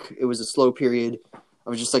work. It was a slow period. I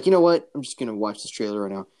was just like, you know what? I'm just gonna watch this trailer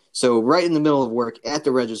right now. So right in the middle of work at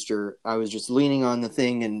the register, I was just leaning on the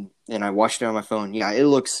thing and I watched it on my phone. Yeah, it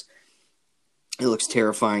looks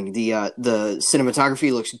terrifying. The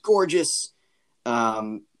cinematography looks gorgeous.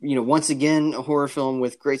 Once again, a horror film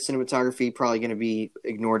with great cinematography, probably going to be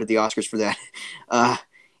ignored at the Oscars for that.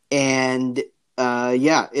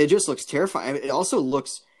 Yeah, it just looks terrifying. It also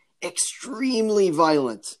looks extremely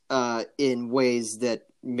violent in ways that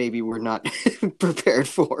maybe we're not prepared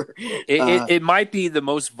for. It might be the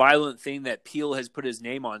most violent thing that Peele has put his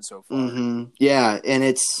name on so far. Mm-hmm. Yeah, and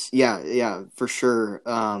it's yeah, for sure.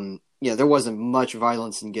 There wasn't much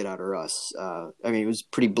violence in Get Out or Us. It was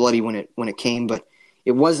pretty bloody when it came, but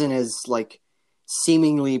it wasn't as like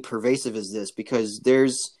seemingly pervasive as this because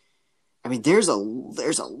there's a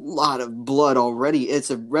lot of blood already.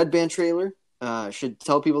 It's a Red Band trailer. Should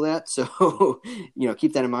tell people that, so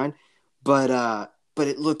keep that in mind. But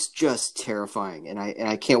it looks just terrifying, and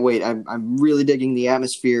I can't wait. I'm really digging the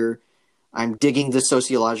atmosphere. I'm digging the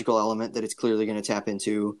sociological element that it's clearly going to tap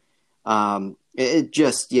into. It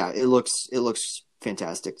looks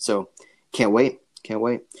fantastic. So can't wait.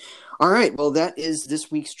 All right. Well, that is this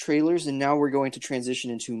week's trailers. And now we're going to transition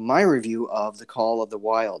into my review of The Call of the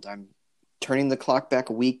Wild. I'm turning the clock back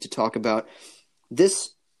a week to talk about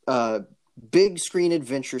this, big screen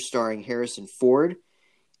adventure starring Harrison Ford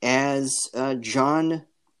as, John.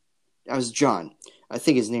 I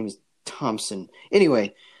think his name is Thompson.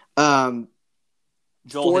 Anyway,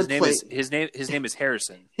 Joel, his name is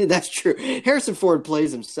Harrison. That's true. Harrison Ford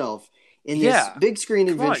plays himself in this big screen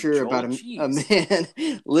adventure about a man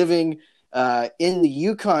living in the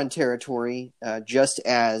Yukon territory, just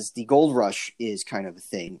as the gold rush is kind of a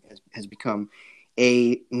thing, has become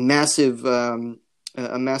a massive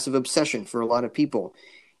obsession for a lot of people,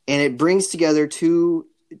 and it brings together two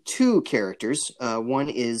characters. One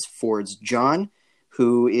is Ford's John,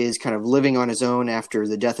 who is kind of living on his own after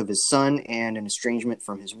the death of his son and an estrangement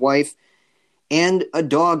from his wife, and a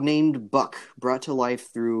dog named Buck, brought to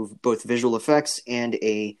life through both visual effects and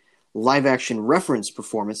a live-action reference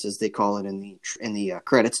performance, as they call it in the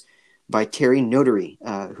credits, by Terry Notary,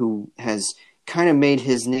 who has kind of made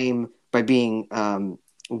his name by being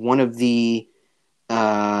one of the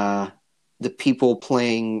people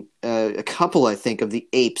playing a couple, I think, of the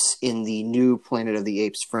apes in the new Planet of the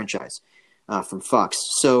Apes franchise from Fox.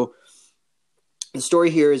 So The story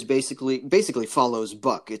here is basically follows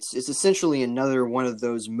Buck. It's essentially another one of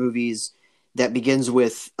those movies that begins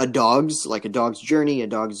with a dog's journey, a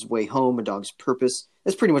dog's way home, a dog's purpose.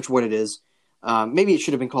 That's pretty much what it is. Maybe it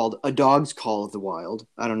should have been called A Dog's Call of the Wild.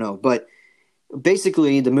 I don't know, but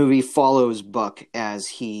basically the movie follows Buck as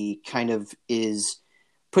he kind of is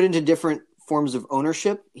put into different forms of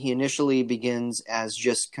ownership. He initially begins as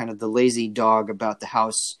just kind of the lazy dog about the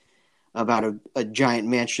house, about a giant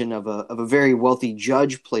mansion of a very wealthy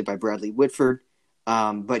judge played by Bradley Whitford.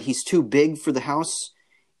 But he's too big for the house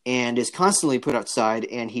and is constantly put outside,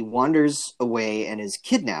 and he wanders away and is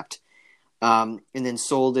kidnapped, and then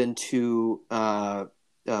sold to a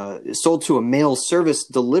mail service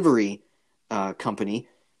delivery company,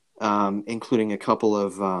 including a couple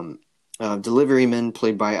of deliverymen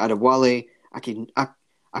played by Adewale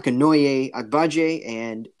Akinoye Agbaje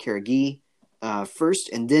and Karagi first,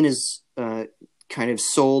 and then is kind of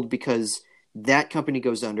sold because that company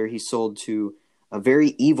goes under. He's sold to a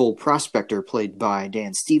very evil prospector played by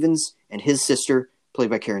Dan Stevens and his sister played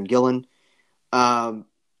by Karen Gillan. And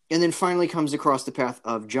then finally comes across the path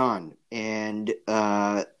of John. And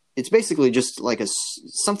it's basically just like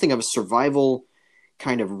something of a survival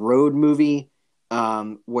kind of road movie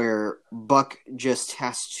where Buck just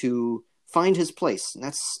has to find his place. And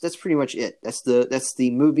that's pretty much it. That's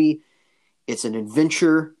the movie. It's an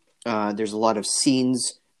adventure. There's a lot of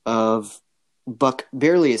scenes of Buck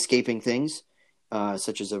barely escaping things,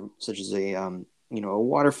 such as a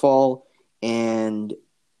waterfall and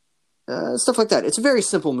stuff like that. It's a very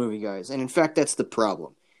simple movie, guys, and in fact, that's the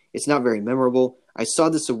problem. It's not very memorable. I saw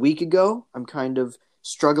this a week ago. I'm kind of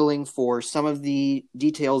struggling for some of the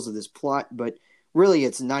details of this plot, but really,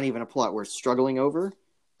 it's not even a plot worth struggling over.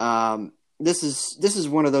 This is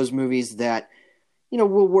one of those movies that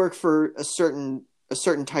will work for a certain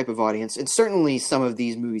type of audience, and certainly some of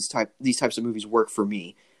these types of movies work for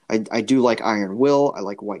me. I do like Iron Will. I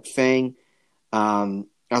like White Fang.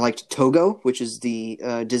 I liked Togo, which is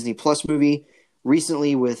the Disney Plus movie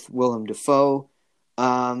recently with Willem Dafoe.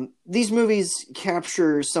 These movies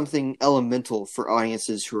capture something elemental for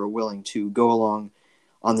audiences who are willing to go along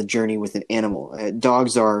on the journey with an animal.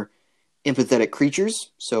 Dogs are empathetic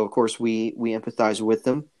creatures, so of course we empathize with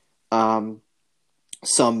them.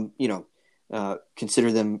 Some,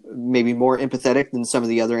 consider them maybe more empathetic than some of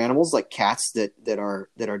the other animals, like cats that are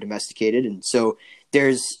domesticated, and so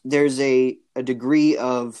there's a degree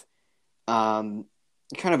of kind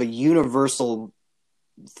of a universal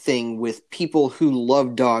thing with people who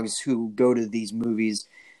love dogs who go to these movies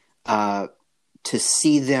to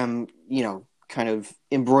see them, kind of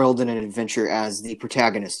embroiled in an adventure as the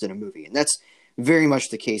protagonist in a movie, and that's very much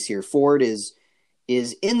the case here. Ford is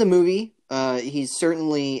in the movie. He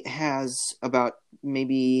certainly has about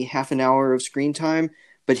maybe half an hour of screen time,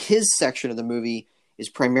 but his section of the movie is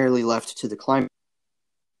primarily left to the climax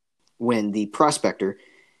when the prospector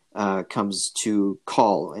comes to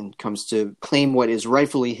call and comes to claim what is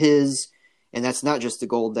rightfully his, and that's not just the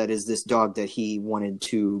gold. That is this dog that he wanted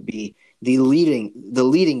to be the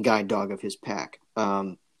leading guide dog of his pack.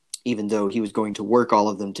 Even though he was going to work all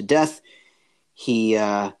of them to death, he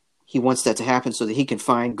wants that to happen so that he can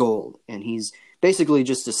find gold. And he's basically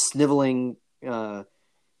just a sniveling,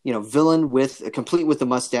 villain complete with the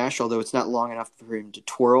mustache, although it's not long enough for him to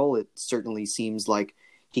twirl. It certainly seems like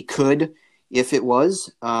he could if it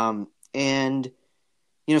was. And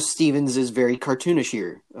Stevens is very cartoonish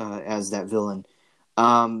here as that villain.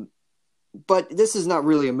 But this is not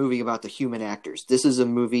really a movie about the human actors. This is a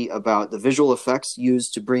movie about the visual effects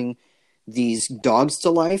used to bring these dogs to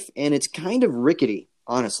life, and it's kind of rickety,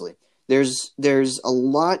 honestly. There's a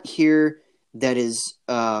lot here that is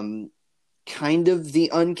kind of the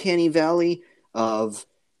uncanny valley of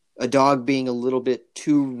a dog being a little bit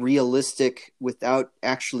too realistic without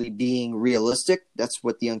actually being realistic. That's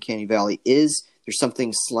what the uncanny valley is. There's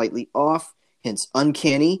something slightly off, hence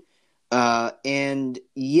uncanny. And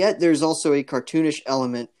yet there's also a cartoonish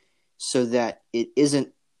element so that it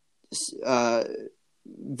isn't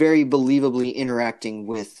very believably interacting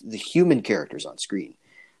with the human characters on screen.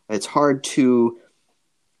 It's hard to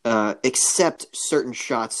accept certain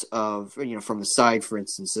shots of, from the side, for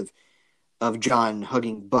instance, of John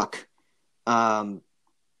hugging Buck.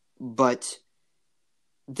 But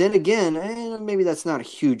then again, maybe that's not a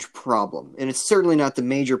huge problem. And it's certainly not the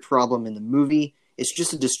major problem in the movie. It's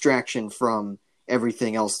just a distraction from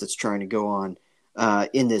everything else that's trying to go on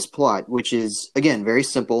in this plot, which is, again, very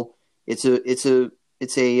simple. It's an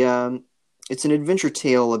adventure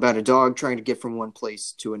tale about a dog trying to get from one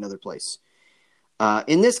place to another place.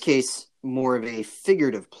 In this case, more of a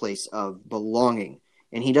figurative place of belonging.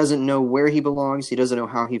 and he doesn't know where he belongs. He doesn't know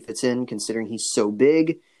how he fits in, considering he's so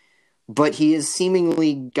big. But he is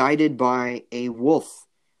seemingly guided by a wolf,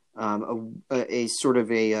 a sort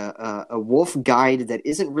of a wolf guide that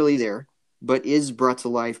isn't really there, but is brought to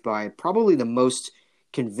life by probably the most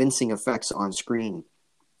convincing effects on screen.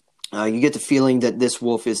 You get the feeling that this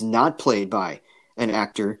wolf is not played by an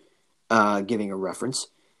actor giving a reference,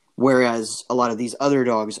 whereas a lot of these other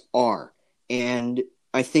dogs are. And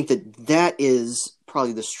I think that is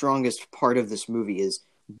probably the strongest part of this movie is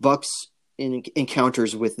Buck's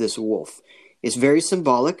encounters with this wolf. It's very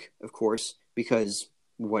symbolic, of course, because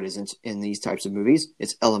what isn't in these types of movies?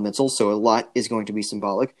 It's elemental, so a lot is going to be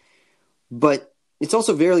symbolic. But it's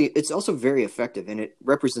also very effective, and it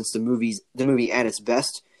represents the movie at its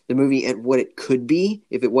best, the movie at what it could be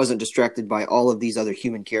if it wasn't distracted by all of these other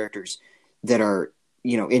human characters that are,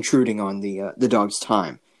 intruding on the dog's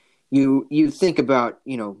time. You think about,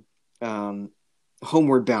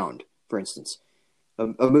 Homeward Bound, for instance,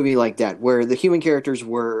 a movie like that, where the human characters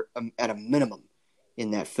were at a minimum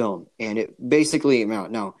in that film. And it basically,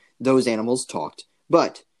 now, those animals talked,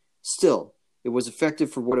 but still, it was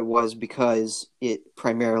effective for what it was because it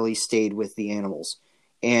primarily stayed with the animals.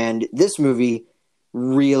 And this movie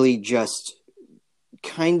really just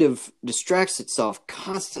kind of distracts itself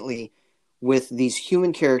constantly with these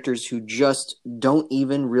human characters who just don't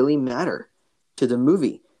even really matter to the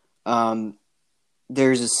movie.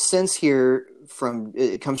 There's a sense here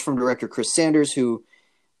it comes from director Chris Sanders, who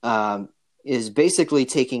is basically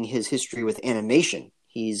taking his history with animation.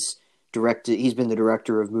 He's been the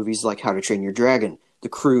director of movies like How to Train Your Dragon, The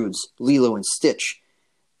Croods, Lilo and Stitch.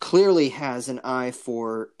 Clearly has an eye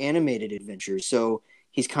for animated adventures, so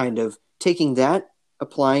he's kind of taking that,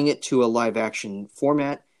 applying it to a live action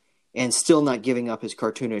format, and still not giving up his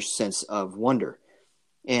cartoonish sense of wonder.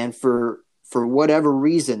 And for whatever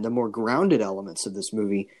reason, the more grounded elements of this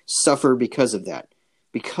movie suffer because of that,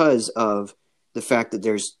 because of the fact that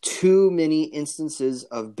there's too many instances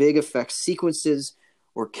of big effect sequences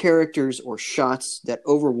or characters or shots that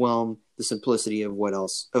overwhelm the simplicity of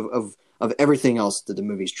of everything else that the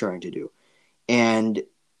movie's trying to do. And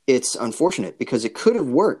it's unfortunate because it could have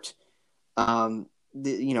worked.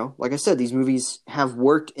 Like I said, these movies have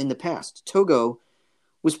worked in the past. Togo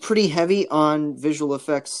was pretty heavy on visual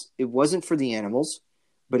effects. It wasn't for the animals,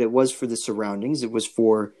 but it was for the surroundings. It was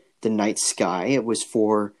for the night sky. It was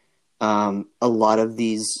for a lot of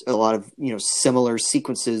similar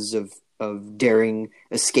sequences of daring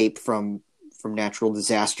escape from natural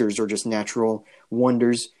disasters or just natural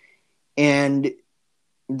wonders. And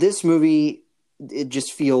this movie, it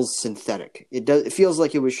just feels synthetic. It feels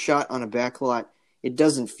like it was shot on a backlot. It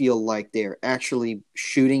doesn't feel like they're actually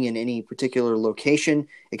shooting in any particular location,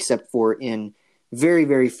 except for in very,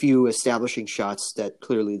 very few establishing shots that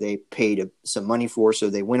clearly they paid some money for.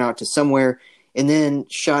 So they went out to somewhere and then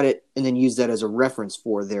shot it and then used that as a reference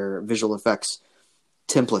for their visual effects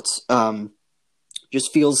templates.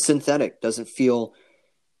 Just feels synthetic. Doesn't feel,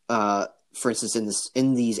 for instance,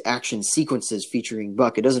 in these action sequences featuring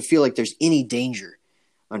Buck, it doesn't feel like there's any danger,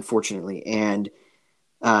 unfortunately. And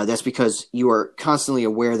that's because you are constantly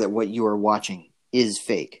aware that what you are watching is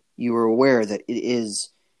fake. You are aware that it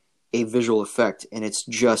is a visual effect, and it's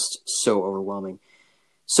just so overwhelming.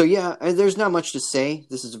 So yeah, there's not much to say.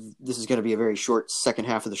 This is going to be a very short second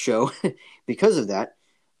half of the show because of that.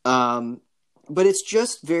 But it's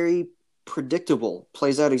just very predictable.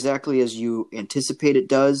 Plays out exactly as you anticipate it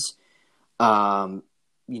does.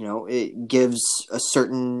 It gives a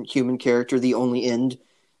certain human character the only end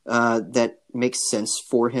that makes sense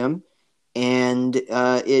for him, and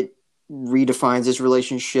it redefines his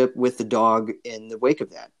relationship with the dog in the wake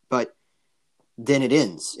of that. But then it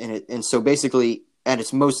ends, and so basically, at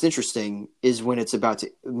its most interesting is when it's about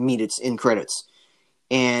to meet its end credits,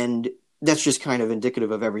 and that's just kind of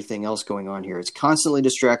indicative of everything else going on here. It's constantly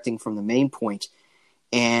distracting from the main point,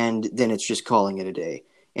 and then it's just calling it a day.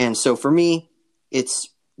 And so for me, it's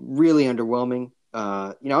really underwhelming.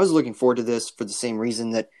 I was looking forward to this for the same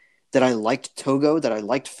reason that I liked Togo, that I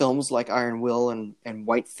liked films like Iron Will and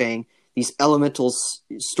White Fang, these elemental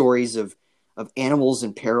stories of animals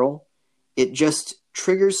in peril. It just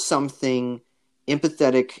triggers something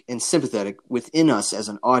empathetic and sympathetic within us as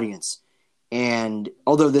an audience. And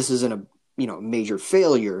although this isn't a major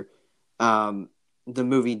failure, the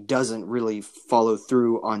movie doesn't really follow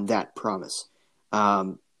through on that promise.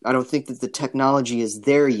 I don't think that the technology is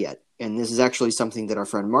there yet. And this is actually something that our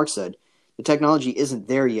friend Mark said. The technology isn't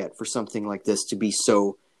there yet for something like this to be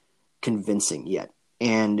so convincing yet.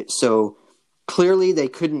 And so clearly they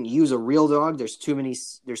couldn't use a real dog. There's too many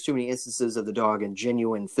instances of the dog in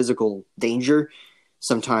genuine physical danger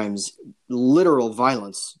sometimes literal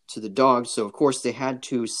violence to the dog. So of course they had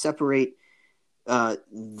to separate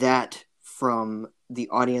that from the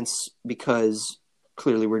audience because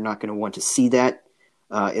clearly we're not going to want to see that.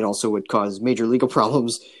 It also would cause major legal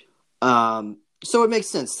problems. So it makes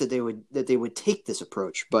sense that they would take this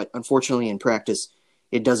approach, but unfortunately in practice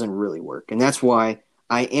it doesn't really work, and that's why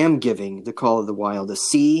I am giving The Call of the Wild a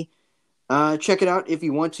C. Check it out if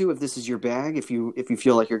you want to, if this is your bag, if you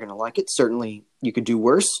feel like you're going to like it. Certainly you could do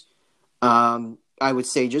worse. I would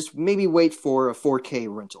say just maybe wait for a 4K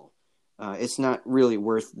rental. It's not really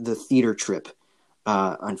worth the theater trip,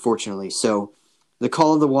 unfortunately. So The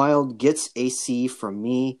Call of the Wild gets a C from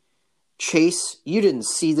me. Chase, you didn't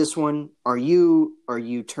see this one. Are you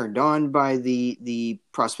turned on by the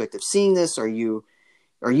prospect of seeing this? Are you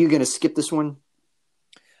going to skip this one?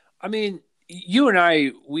 I mean, you and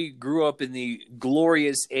I, we grew up in the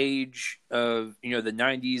glorious age of, the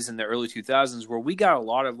 90s and the early 2000s where we got a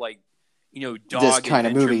lot of dog this kind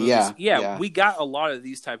of movie, movies. Yeah, we got a lot of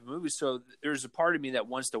these type of movies. So there's a part of me that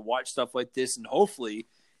wants to watch stuff like this and hopefully,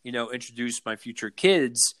 introduce my future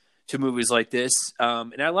kids to movies like this.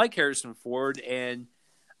 And I like Harrison Ford,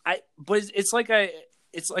 but it's like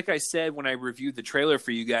I said when I reviewed the trailer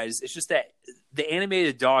for you guys. It's just that the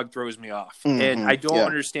animated dog throws me off, and I don't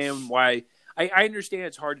understand why. I understand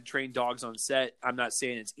it's hard to train dogs on set. I'm not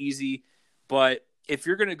saying it's easy, but if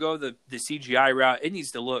you're going to go the CGI route, it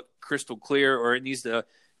needs to look crystal clear, or it needs to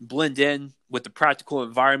blend in with the practical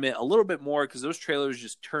environment a little bit more, because those trailers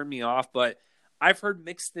just turn me off. But I've heard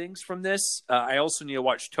mixed things from this. I also need to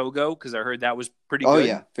watch Togo because I heard that was pretty good. Oh,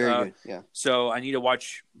 yeah. Very good. Yeah. So I need to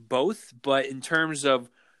watch both. But in terms of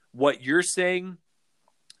what you're saying,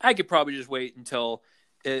 I could probably just wait until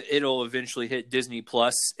it'll eventually hit Disney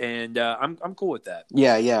Plus, and I'm cool with that.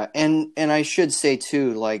 Yeah. And I should say,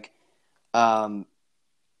 too,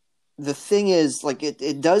 the thing is,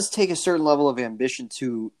 it does take a certain level of ambition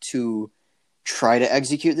to try to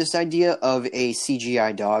execute this idea of a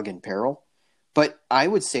CGI dog in peril. But I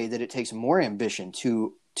would say that it takes more ambition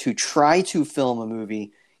to try to film a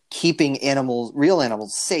movie keeping real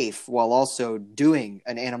animals safe while also doing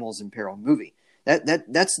an animals in peril movie.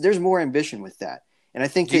 There's more ambition with that. And I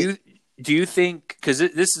think do you think, because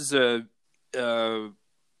this is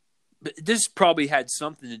this probably had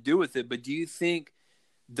something to do with it, but do you think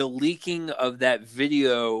the leaking of that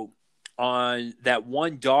video on that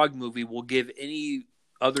one dog movie will give any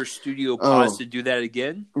other studio pause to do that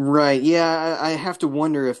again? Right. Yeah. I have to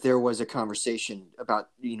wonder if there was a conversation about,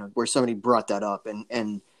 where somebody brought that up,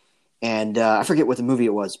 and I forget what the movie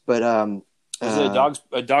it was, but was it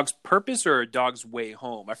a dog's purpose or a dog's way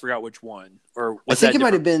home? I forgot which one. Or was I think that it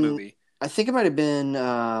might have been. Movie? I think it might have been.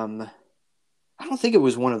 I don't think it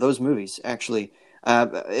was one of those movies, actually.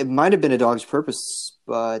 It might have been A Dog's Purpose,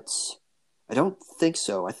 but I don't think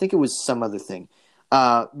so. I think it was some other thing.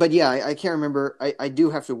 But yeah, I can't remember. I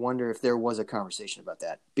do have to wonder if there was a conversation about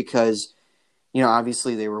that, because,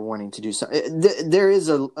 obviously they were wanting to do something. There is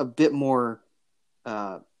a bit more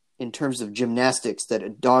in terms of gymnastics that a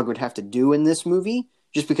dog would have to do in this movie,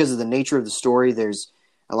 just because of the nature of the story. There's,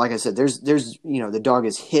 like I said, there's the dog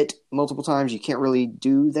is hit multiple times. You can't really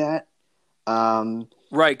do that.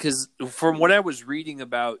 Right, because from what I was reading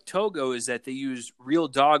about Togo is that they use real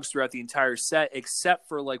dogs throughout the entire set, except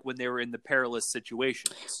for when they were in the perilous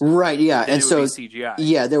situations. Right, yeah, and so CGI.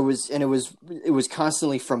 Yeah, there was, and it was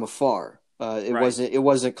constantly from afar. It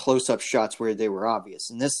wasn't close up shots where they were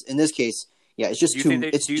obvious. In this case, yeah, it's just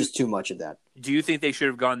just too much of that. Do you think they should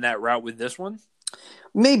have gone that route with this one?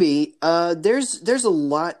 Maybe. There's a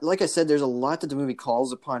lot. Like I said, there's a lot that the movie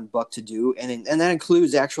calls upon Buck to do, and that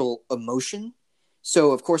includes actual emotion.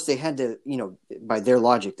 So of course they had to, by their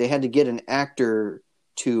logic, they had to get an actor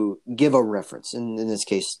to give a reference. And in this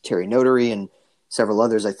case, Terry Notary and several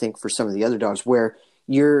others, I think, for some of the other dogs, where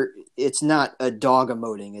it's not a dog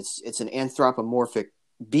emoting, it's an anthropomorphic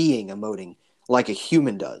being emoting like a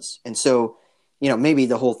human does. And so, maybe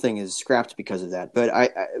the whole thing is scrapped because of that.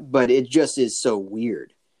 But it just is so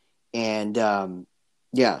weird. And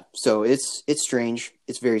yeah, so it's strange.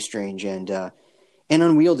 It's very strange and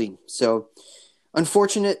unwieldy. So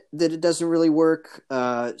unfortunate that it doesn't really work.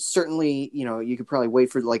 Certainly, you could probably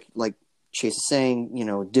wait for like Chase is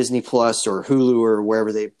saying, Disney Plus or Hulu or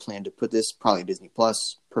wherever they plan to put this. Probably Disney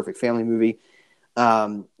Plus, perfect family movie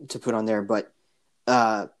to put on there. But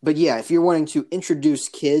yeah, if you're wanting to introduce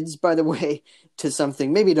kids, by the way, to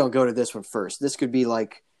something, maybe don't go to this one first. This could be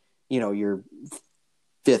your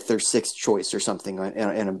fifth or sixth choice or something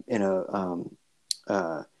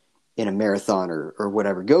in a marathon or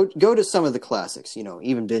whatever. Go to some of the classics,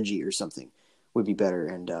 even Benji or something would be better.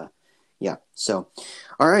 And Yeah. So,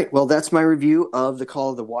 all right. Well, that's my review of The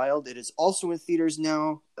Call of the Wild. It is also in theaters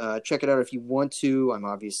now. Check it out if you want to. I'm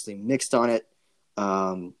obviously mixed on it.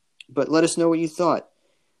 But let us know what you thought.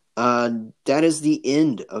 That is the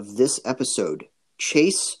end of this episode.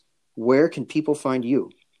 Chase, where can people find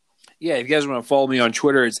you? Yeah, if you guys want to follow me on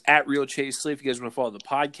Twitter, it's at Real Chase Lee. If you guys want to follow the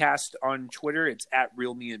podcast on Twitter, it's at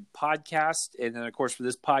Real Me and Podcast. And then, of course, for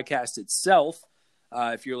this podcast itself,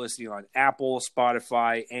 if you're listening on Apple,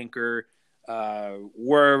 Spotify, Anchor,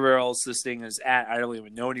 wherever else this thing is at, I don't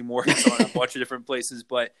even know anymore. It's on a bunch of different places.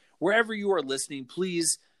 But wherever you are listening,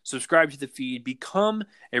 please subscribe to the feed, become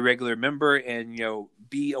a regular member, and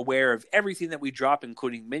be aware of everything that we drop,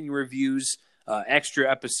 including menu reviews, extra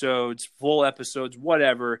episodes, full episodes,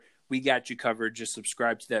 whatever. We got you covered. Just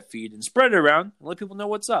subscribe to that feed and spread it around and let people know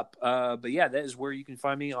what's up. But yeah, that is where you can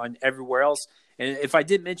find me on everywhere else. And if I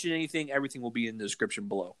did mention anything, everything will be in the description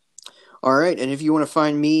below. All right. And if you want to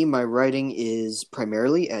find me, my writing is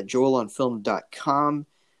primarily at joelonfilm.com.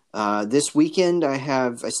 This weekend,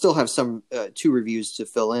 I still have some 2 reviews to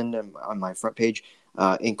fill in on my front page,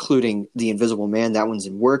 including The Invisible Man. That one's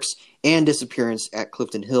in works. And Disappearance at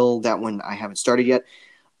Clifton Hill. That one I haven't started yet.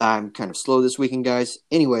 I'm kind of slow this weekend, guys.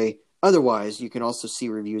 Anyway, otherwise, you can also see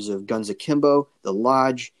reviews of Guns Akimbo, The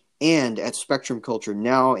Lodge, and at Spectrum Culture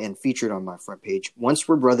Now and featured on my front page. Once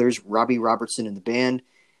We're Brothers, Robbie Robertson and the band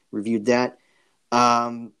reviewed that.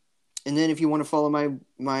 And then if you want to follow my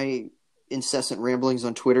incessant ramblings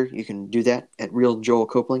on Twitter, you can do that at Real Joel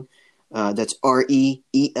Copeling. That's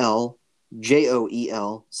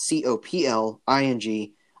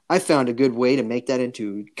ReelJoelCopling. I found a good way to make that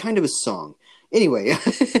into kind of a song. Anyway,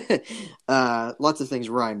 lots of things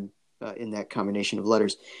rhyme in that combination of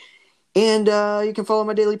letters. And you can follow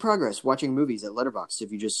my daily progress watching movies at Letterboxd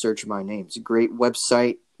if you just search my name. It's a great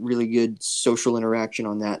website, really good social interaction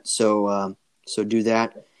on that. So do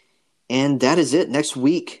that. And that is it. Next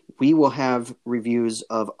week, we will have reviews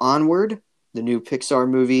of Onward, the new Pixar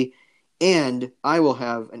movie, and I will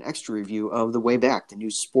have an extra review of The Way Back, the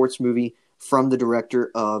new sports movie from the director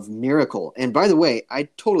of Miracle. And by the way, I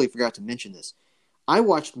totally forgot to mention this. I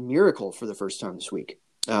watched Miracle for the first time this week.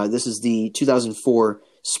 This is the 2004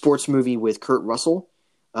 sports movie with Kurt Russell,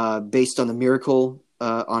 based on the Miracle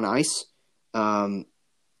on Ice. Or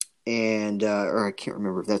I can't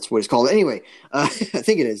remember if that's what it's called. Anyway, I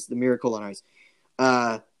think it is, The Miracle on Ice.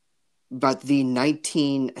 About the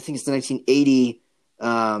 1980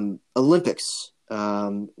 Olympics,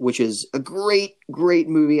 which is a great, great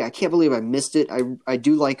movie. I can't believe I missed it. I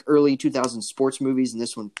do like early 2000 sports movies, and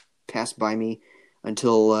this one passed by me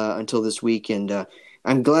until this week. And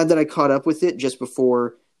I'm glad that I caught up with it just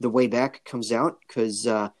before The Way Back comes out, because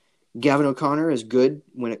Gavin O'Connor is good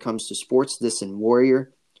when it comes to sports, this and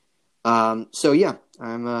Warrior. So yeah,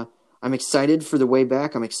 I'm excited for The Way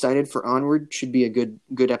Back. I'm excited for Onward. Should be a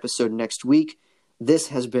good episode next week. This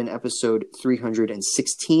has been episode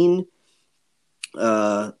 316.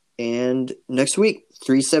 And next week,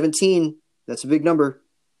 317. That's a big number.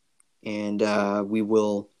 And we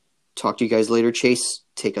will talk to you guys later. Chase,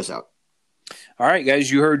 take us out. All right,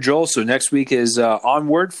 guys, you heard Joel. So next week is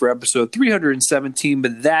Onward for episode 317.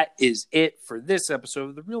 But that is it for this episode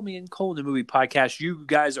of the Real Me and Cole, the Movie Podcast. You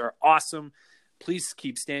guys are awesome. Please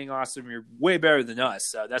keep staying awesome. You're way better than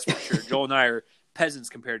us. That's for sure. Joel and I are peasants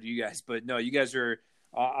compared to you guys. But no, you guys are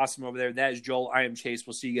awesome over there. That is Joel. I am Chase.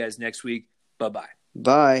 We'll see you guys next week. Bye-bye.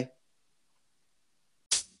 Bye.